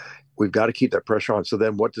 So we've got to keep that pressure on. So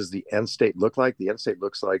then what does the end state look like? The end state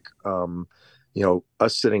looks like,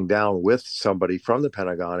 us sitting down with somebody from the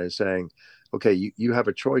Pentagon and saying, okay, you have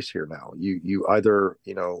a choice here now. You either,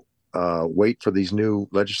 wait for these new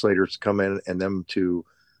legislators to come in and them to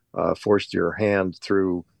force your hand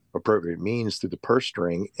through appropriate means through the purse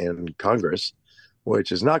string in Congress,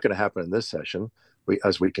 which is not going to happen in this session.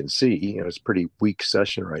 As we can see, it's a pretty weak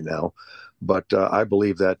session right now. But I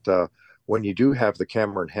believe that when you do have the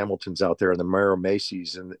Cameron Hamiltons out there and the Mara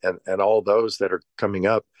Macy's and all those that are coming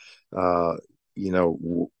up,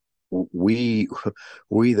 we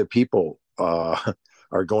the people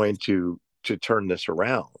are going to turn this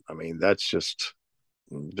around. I mean, that's just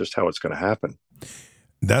how it's going to happen.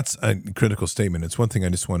 That's a critical statement. It's one thing I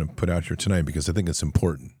just want to put out here tonight because I think it's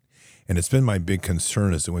important. And it's been my big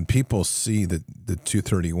concern is that when people see the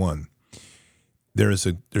 231, there's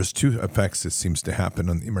two effects that seems to happen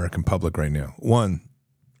on the American public right now. One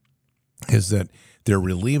is that they're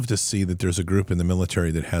relieved to see that there's a group in the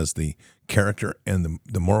military that has the character and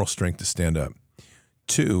the moral strength to stand up.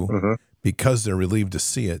 Two, because they're relieved to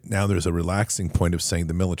see it, now there's a relaxing point of saying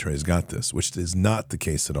the military has got this, which is not the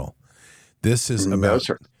case at all. This is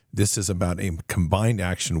about a combined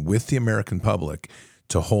action with the American public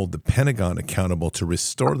to hold the Pentagon accountable to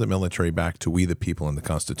restore the military back to we the people in the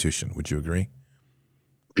Constitution. Would you agree?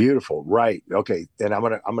 Beautiful. Right. Okay. And I'm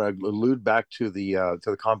gonna allude back to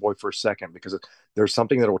the convoy for a second, because there's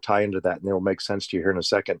something that will tie into that and it will make sense to you here in a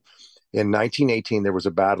second. In 1918, there was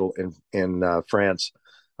a battle in France.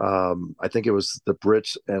 I think it was the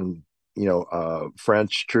Brits and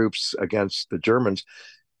French troops against the Germans.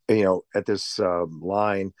 At this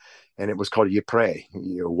line, and it was called Ypres,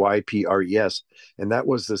 Ypres, and that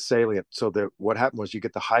was the salient. So what happened was you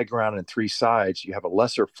get the high ground and three sides. You have a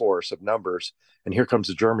lesser force of numbers, and here comes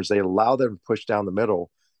the Germans. They allow them to push down the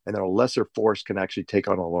middle, and then a lesser force can actually take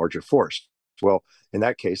on a larger force. Well, in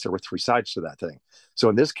that case, there were three sides to that thing. So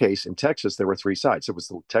in this case, in Texas, there were three sides. It was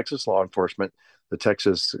the Texas law enforcement, the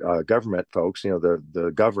Texas government folks,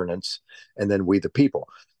 the governance, and then we the people.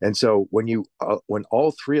 And so when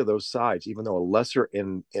all three of those sides, even though a lesser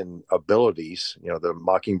in abilities, the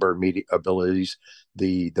Mockingbird media abilities,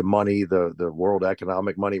 the money, the world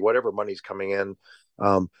economic money, whatever money's coming in,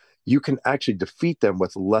 you can actually defeat them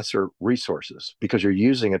with lesser resources, because you're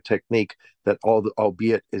using a technique that,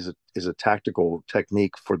 albeit is a tactical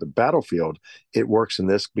technique for the battlefield, it works in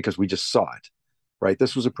this because we just saw it, right?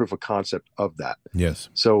 This was a proof of concept of that. Yes.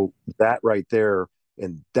 So that right there,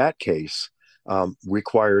 in that case,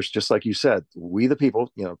 requires, just like you said, we the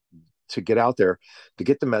people, to get out there, to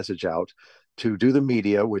get the message out, to do the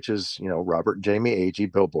media, which is, Robert and Jamie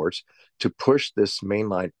Agee billboards, to push this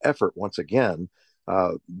mainline effort once again.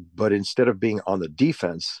 But instead of being on the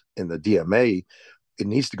defense in the DMA, it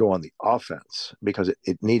needs to go on the offense, because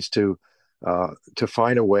it needs to to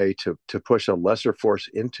find a way to push a lesser force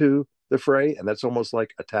into the fray, and that's almost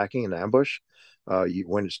like attacking an ambush.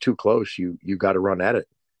 When it's too close, you got to run at it,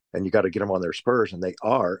 and you got to get them on their spurs, and they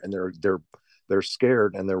are, and they're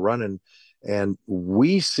scared and they're running, and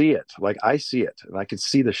we see it. Like I see it, and I can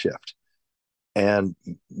see the shift. And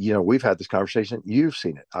we've had this conversation. You've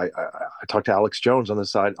seen it. I talked to Alex Jones on the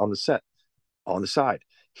side, on the set, on the side.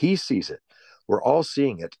 He sees it. We're all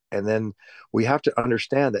seeing it. And then we have to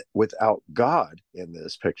understand that without God in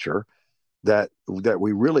this picture, that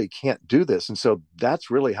we really can't do this. And so that's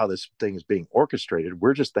really how this thing is being orchestrated.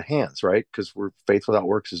 We're just the hands, right? Because we're faith without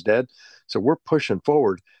works is dead. So we're pushing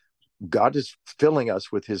forward. God is filling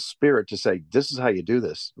us with his spirit to say, this is how you do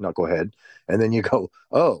this, knucklehead. And then you go,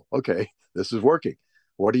 oh, okay, this is working.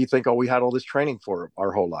 What do you think we had all this training for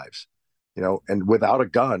our whole lives? And without a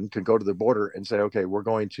gun could go to the border and say, okay, we're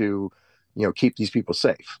going to, keep these people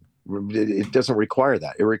safe. It doesn't require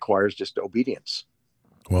that. It requires just obedience.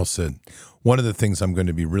 Well said. One of the things I'm going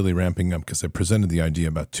to be really ramping up, because I presented the idea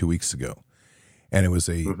about 2 weeks ago, and it was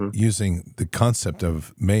using the concept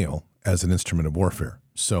of mail as an instrument of warfare.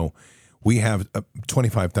 So we have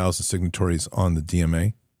 25,000 signatories on the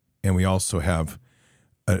DMA, and we also have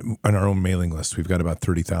on our own mailing list, we've got about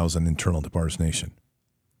 30,000 internal to Bars Nation.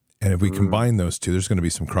 And if we combine those two, there's going to be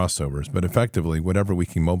some crossovers. But effectively, whatever we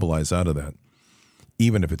can mobilize out of that,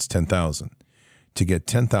 even if it's 10,000, to get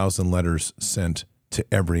 10,000 letters sent to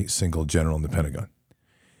every single general in the Pentagon,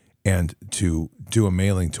 and to do a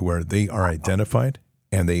mailing to where they are identified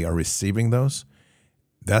and they are receiving those,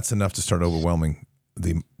 that's enough to start overwhelming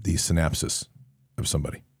the synapses of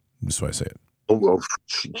somebody. That's why I say it. Well,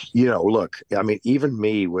 look, I mean, even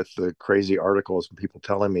me with the crazy articles and people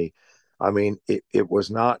telling me, I mean, it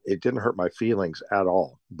didn't hurt my feelings at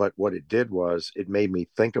all. But what it did was it made me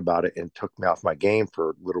think about it and took me off my game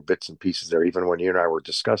for little bits and pieces there. Even when you and I were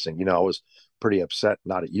discussing, I was pretty upset,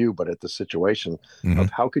 not at you, but at the situation of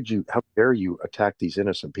how dare you attack these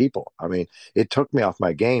innocent people? I mean, it took me off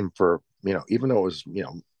my game for, even though it was,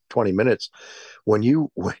 20 minutes. When you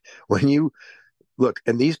look,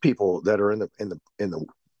 and these people that are in the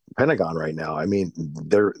Pentagon right now, I mean,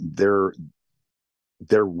 they're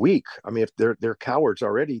weak. I mean, if they're cowards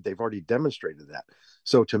already, they've already demonstrated that.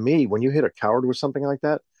 So to me, when you hit a coward with something like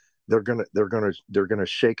that, they're gonna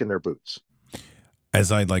shake in their boots.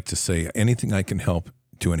 As I'd like to say, anything I can help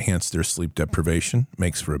to enhance their sleep deprivation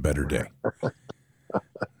makes for a better day.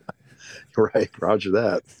 Right, Roger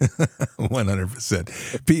that.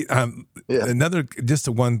 100%. Pete, another, just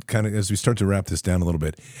a one kind of, as we start to wrap this down a little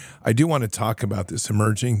bit, I do want to talk about this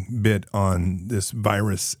emerging bit on this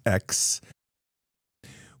virus X,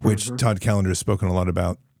 which Todd Callender has spoken a lot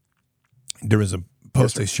about. There was a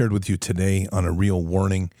post I shared with you today on a real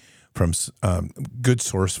warning from a good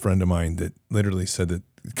source friend of mine that literally said that,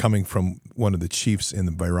 coming from one of the chiefs in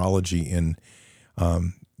the virology in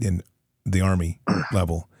the Army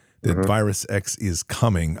level, that virus X is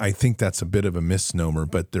coming. I think that's a bit of a misnomer,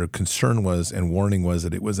 but their concern was, and warning was,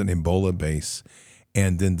 that it was an Ebola base.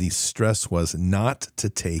 And then the stress was not to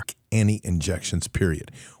take any injections,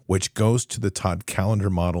 period, which goes to the Todd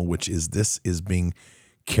Callender model, which is this is being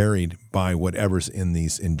carried by whatever's in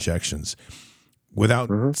these injections.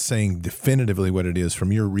 Without saying definitively what it is,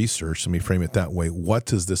 from your research, let me frame it that way. What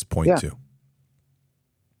does this point to?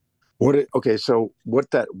 So what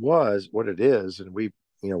it is, and we've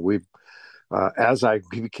as I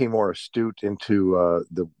became more astute into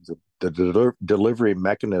the delivery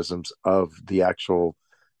mechanisms of the actual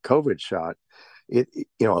COVID shot, a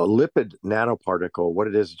lipid nanoparticle, what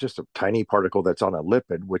it is just a tiny particle that's on a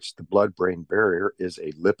lipid, which the blood-brain barrier is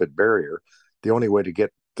a lipid barrier. The only way to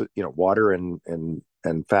get water and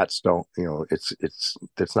fats don't,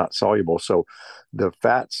 it's not soluble. So the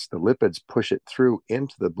fats, the lipids push it through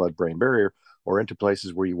into the blood-brain barrier or into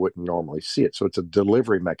places where you wouldn't normally see it. So it's a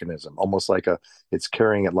delivery mechanism, almost like it's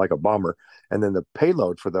carrying it like a bomber. And then the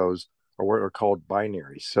payload for those are what are called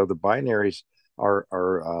binaries. So the binaries are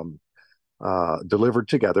delivered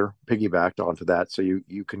together, piggybacked onto that. So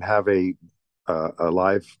you can have a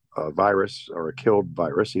live virus or a killed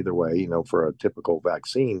virus, either way, for a typical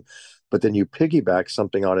vaccine, but then you piggyback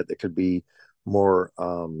something on it that could be more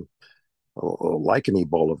like an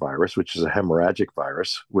Ebola virus, which is a hemorrhagic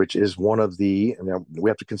virus, which is one of the, we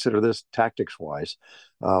have to consider this tactics wise,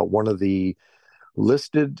 one of the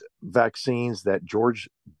listed vaccines that George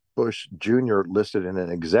Bush Jr. listed in an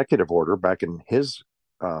executive order back in his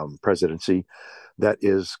presidency that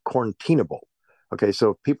is quarantinable. Okay, so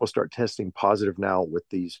if people start testing positive now with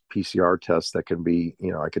these PCR tests that can be,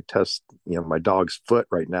 I could test, my dog's foot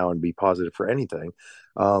right now and be positive for anything.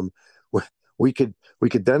 We could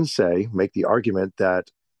then make the argument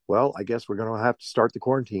that, well, I guess we're going to have to start the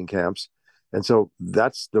quarantine camps. And so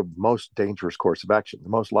that's the most dangerous course of action. The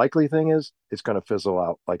most likely thing is it's going to fizzle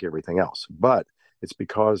out like everything else. But it's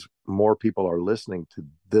because more people are listening to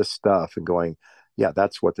this stuff and going, yeah,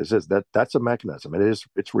 that's what this is. That's a mechanism.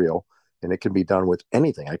 It's real, and it can be done with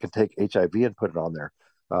anything. I can take HIV and put it on there.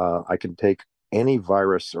 I can take any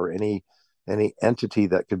virus or any entity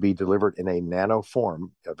that could be delivered in a nano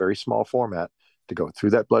form, a very small format, to go through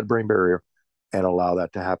that blood-brain barrier and allow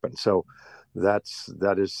that to happen. So that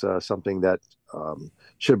is something that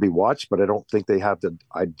should be watched, but I don't think they have the.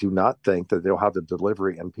 I do not think that they'll have the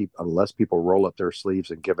delivery and unless people roll up their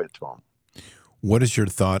sleeves and give it to them. What is your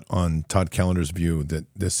thought on Todd Callender's view that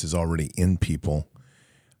this is already in people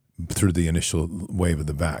through the initial wave of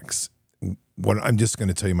the vax? What I'm just going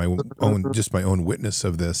to tell you my own witness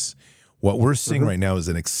of this. What we're seeing right now is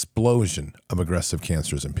an explosion of aggressive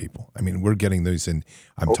cancers in people. I mean, we're getting those in.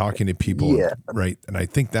 I'm talking to people, right? And I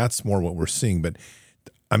think that's more what we're seeing. But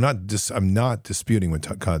I'm not disputing what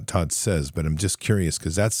Todd says, but I'm just curious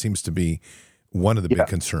because that seems to be one of the big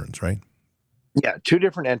concerns, right? Yeah, two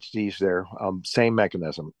different entities there, same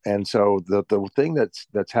mechanism. And so the thing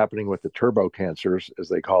that's happening with the turbo cancers, as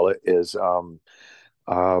they call it, is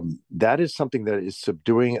that is something that is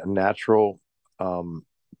subduing a natural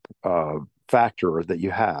factor that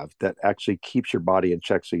you have that actually keeps your body in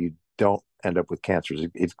check so you don't end up with cancers.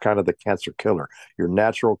 It's kind of the cancer killer, your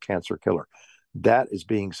natural cancer killer. That is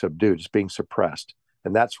being subdued, it's being suppressed.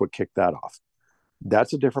 And that's what kicked that off.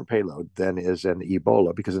 That's a different payload than is an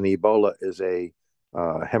Ebola, because an Ebola is a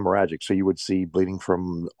hemorrhagic. So you would see bleeding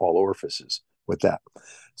from all orifices with that.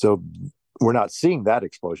 So we're not seeing that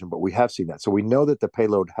explosion, but we have seen that. So we know that the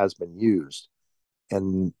payload has been used.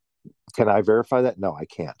 And can I verify that? No, I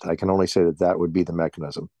can't. I can only say that that would be the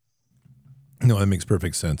mechanism. No, that makes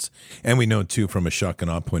perfect sense. And we know, too, from a shock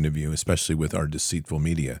and awe point of view, especially with our deceitful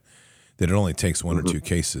media, that it only takes one or two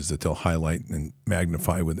cases that they'll highlight and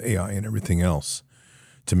magnify with AI and everything else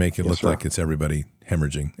to make it look like it's everybody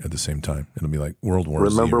hemorrhaging at the same time. It'll be like World War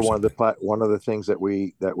Z. Remember, one of the things that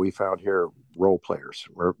we found here, role players.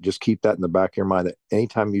 Or just keep that in the back of your mind, that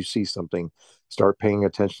anytime you see something, start paying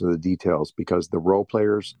attention to the details, because the role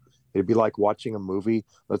players, it'd be like watching a movie.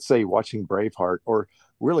 Let's say watching Braveheart, or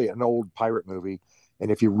really an old pirate movie.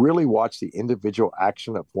 And if you really watch the individual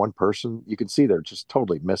action of one person, you can see they're just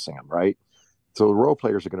totally missing them, right? So the role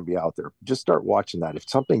players are going to be out there. Just start watching that. If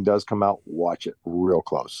something does come out, watch it real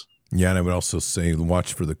close. Yeah, and I would also say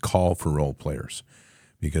watch for the call for role players,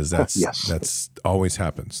 because that's always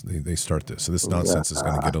happens. They start this. So this nonsense is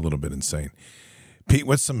going to get a little bit insane. Pete,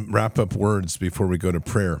 what's some wrap-up words before we go to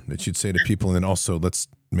prayer that you'd say to people? And then also let's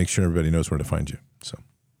make sure everybody knows where to find you. So.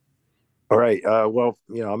 All right. Well,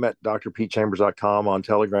 I'm at drpetechambers.com on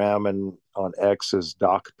Telegram, and on X is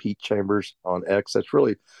Doc Pete Chambers on X. That's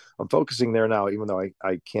really, I'm focusing there now, even though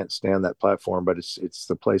I can't stand that platform, but it's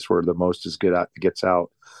the place where the most gets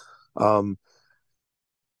out.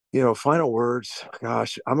 Final words.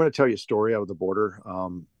 Gosh, I'm going to tell you a story out of the border.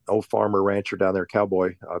 Old farmer rancher down there,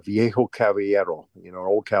 cowboy, Viejo Caballero, an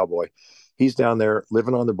old cowboy. He's down there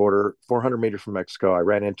living on the border, 400 meters from Mexico. I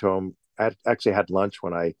ran into him. I actually had lunch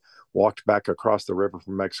when I walked back across the river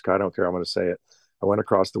from Mexico. I don't care. I'm going to say it. I went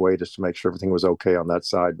across the way just to make sure everything was okay on that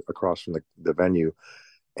side across from the venue.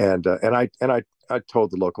 And I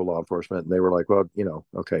told the local law enforcement, and they were like, well,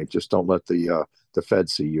 okay, just don't let the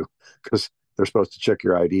feds see you, because they're supposed to check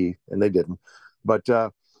your ID, and they didn't. But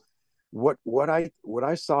what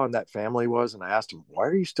I saw in that family was, and I asked him, why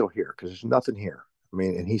are you still here? Because there's nothing here. I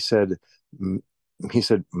mean, and he said,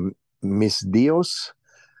 mis Dios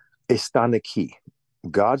están aquí.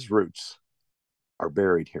 God's roots are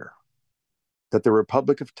buried here. That the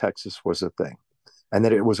Republic of Texas was a thing, and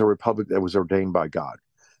that it was a republic that was ordained by God.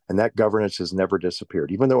 And that governance has never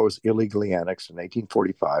disappeared, even though it was illegally annexed in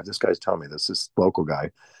 1845. This guy's telling me this local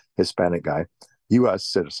guy, Hispanic guy, U.S.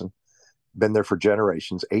 citizen, been there for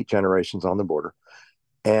generations, 8 generations on the border.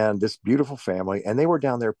 And this beautiful family, and they were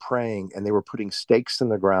down there praying, and they were putting stakes in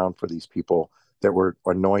the ground for these people that were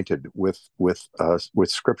anointed with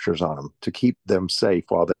scriptures on them to keep them safe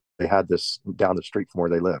while they had this down the street from where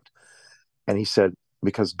they lived. And he said,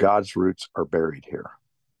 because God's roots are buried here.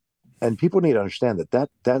 And people need to understand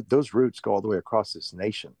that those roots go all the way across this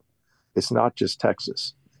nation. It's not just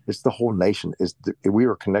Texas. It's the whole nation. We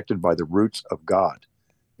are connected by the roots of God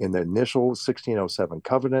in the initial 1607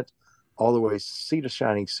 covenant, all the way sea to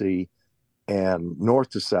shining sea and north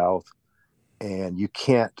to south. And you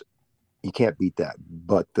can't beat that.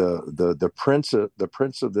 But the prince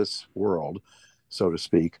of this world, so to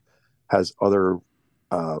speak, has other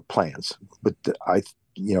plans. But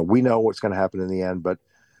we know what's going to happen in the end. But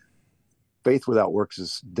faith without works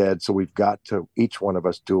is dead. So we've got to, each one of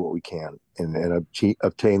us, do what we can and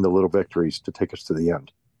obtain the little victories to take us to the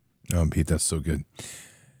end. Oh, Pete, that's so good.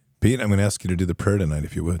 Pete, I'm going to ask you to do the prayer tonight,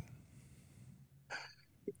 if you would.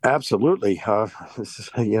 Absolutely. This is,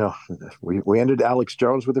 we ended Alex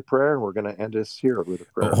Jones with a prayer, and we're going to end this here with a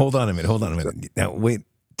prayer. Oh, hold on a minute. Now, wait,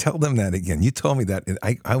 tell them that again. You told me that. And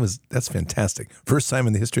that's fantastic. First time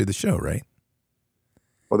in the history of the show, right?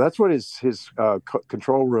 Well, that's what his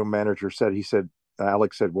control room manager said. He said,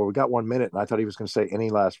 Alex said, well, we got 1 minute. And I thought he was going to say any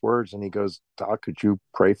last words. And he goes, Doc, could you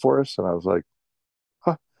pray for us? And I was like,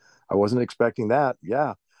 I wasn't expecting that.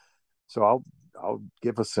 Yeah. So I'll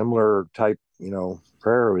give a similar type,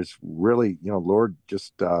 prayer. Is really, Lord,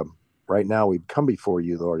 just right now we come before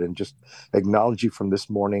you, Lord, and just acknowledge you from this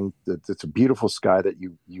morning that it's a beautiful sky that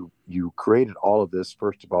you created all of this,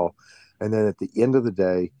 first of all. And then at the end of the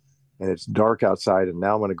day, and it's dark outside, and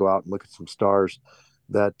now I'm going to go out and look at some stars,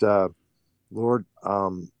 that, Lord,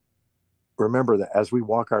 remember that as we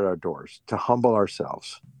walk out our doors, to humble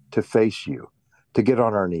ourselves, to face you, to get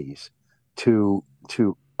on our knees, to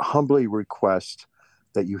humbly request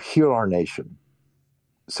that you heal our nation.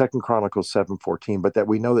 2 Chronicles 7:14, but that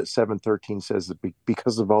we know that 7:13 says that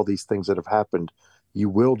because of all these things that have happened, you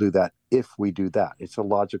will do that if we do that. It's a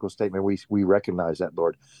logical statement. We recognize that,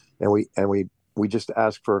 Lord, and we just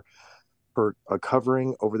ask for a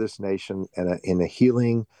covering over this nation and a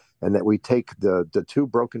healing, and that we take the two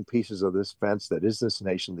broken pieces of this fence that is this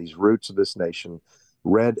nation, these roots of this nation,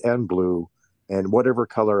 red and blue, and whatever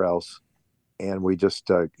color else. And we just,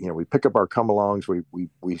 we pick up our come-alongs.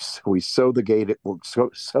 We sew the gate.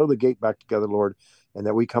 Sew the gate back together, Lord, and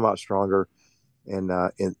that we come out stronger. And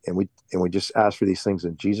we just ask for these things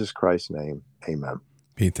in Jesus Christ's name. Amen.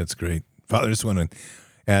 Pete, that's great. Father, I just want to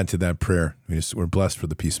add to that prayer. We're blessed for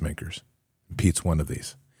the peacemakers. Pete's one of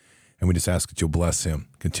these, and we just ask that you'll bless him,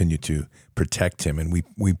 continue to protect him, and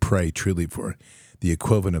we pray truly for the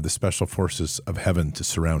equivalent of the special forces of heaven to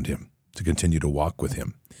surround him, to continue to walk with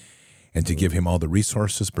him, and to give him all the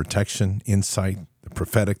resources, protection, insight, the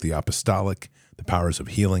prophetic, the apostolic, the powers of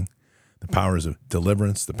healing, the powers of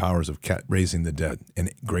deliverance, the powers of raising the dead,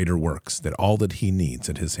 and greater works, that all that he needs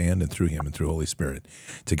at his hand and through him and through Holy Spirit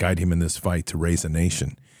to guide him in this fight to raise a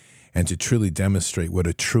nation and to truly demonstrate what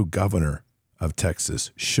a true governor of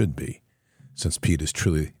Texas should be, since Pete is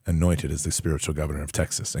truly anointed as the spiritual governor of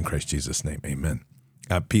Texas. In Christ Jesus' name, amen.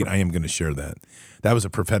 Pete, I am going to share that. That was a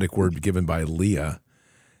prophetic word given by Leah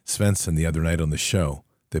Svensson the other night on the show,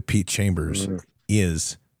 that Pete Chambers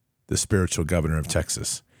is the spiritual governor of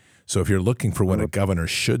Texas. So if you're looking for what a governor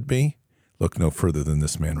should be, look no further than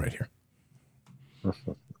this man right here.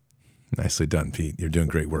 Nicely done, Pete. You're doing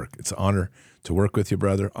great work. It's an honor to work with you,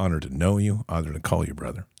 brother. Honor to know you. Honor to call you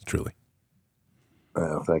brother. Truly.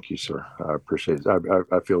 Thank you, sir. I appreciate it.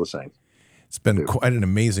 I feel the same. It's been quite an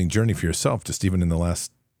amazing journey for yourself, just even in the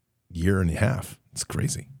last year and a half. It's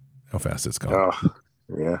crazy how fast it's gone.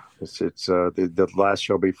 Yeah, it's the last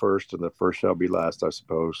shall be first, and the first shall be last, I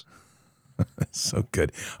suppose. So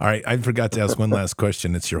good. All right, I forgot to ask one last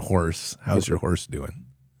question. It's your horse. How's your horse doing?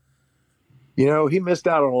 He missed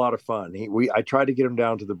out on a lot of fun. I tried to get him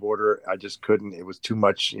down to the border. I just couldn't. It was too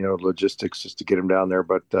much, logistics just to get him down there.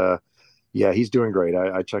 But yeah, he's doing great.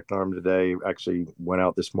 I checked on him today. Actually went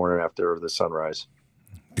out this morning after the sunrise.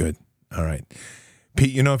 Good. All right.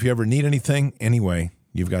 Pete, if you ever need anything, anyway,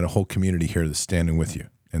 you've got a whole community here that's standing with you.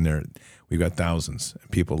 And we've got thousands.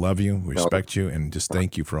 People love you, respect you, and just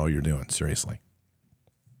thank you for all you're doing. Seriously.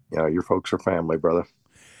 Yeah, your folks are family, brother.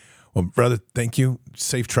 Well, brother, thank you.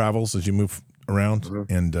 Safe travels as you move around,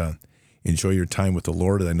 and enjoy your time with the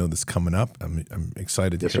Lord. I know this is coming up. I'm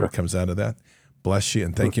excited to hear what comes out of that. Bless you,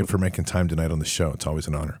 and thank you for making time tonight on the show. It's always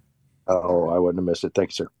an honor. Oh, I wouldn't have missed it.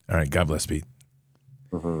 Thank you, sir. All right. God bless, Pete.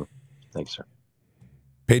 Thanks, sir.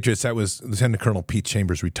 Patriots, that was Lieutenant Colonel Pete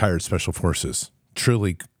Chambers, retired Special Forces.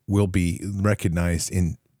 Truly will be recognized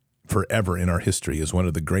forever in our history as one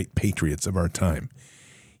of the great patriots of our time.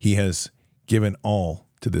 He has given all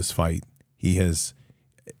to this fight. He has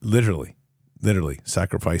literally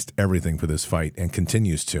sacrificed everything for this fight and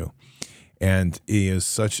continues to. And it is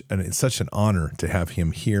such an honor to have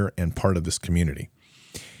him here and part of this community.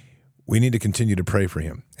 We need to continue to pray for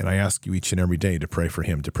him. And I ask you each and every day to pray for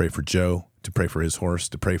him, to pray for Joe, to pray for his horse,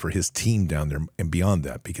 to pray for his team down there and beyond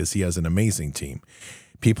that, because he has an amazing team.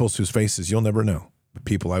 People whose faces you'll never know, but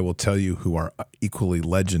people I will tell you who are equally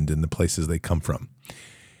legend in the places they come from.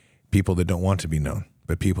 People that don't want to be known,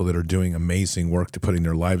 but people that are doing amazing work to putting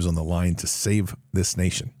their lives on the line to save this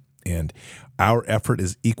nation. And our effort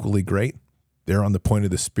is equally great. They're on the point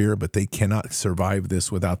of the spear, but they cannot survive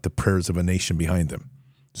this without the prayers of a nation behind them.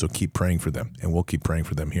 So keep praying for them, and we'll keep praying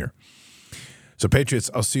for them here. So, Patriots,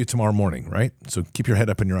 I'll see you tomorrow morning, right? So keep your head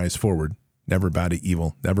up and your eyes forward. Never bow to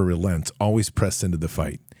evil. Never relent. Always press into the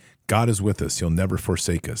fight. God is with us. He'll never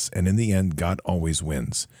forsake us. And in the end, God always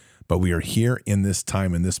wins. But we are here in this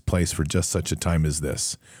time, in this place, for just such a time as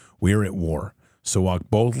this. We are at war. So walk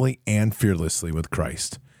boldly and fearlessly with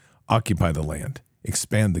Christ. Occupy the land.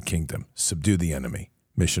 Expand the kingdom. Subdue the enemy.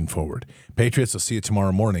 Mission forward. Patriots, I'll see you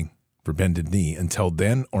tomorrow morning for Bended Knee. Until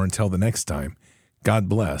then, or until the next time, God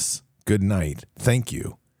bless. Good night. Thank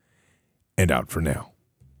you. And out for now.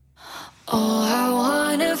 Oh, I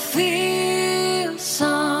wanna feel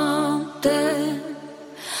something.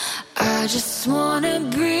 I just wanna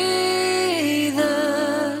breathe.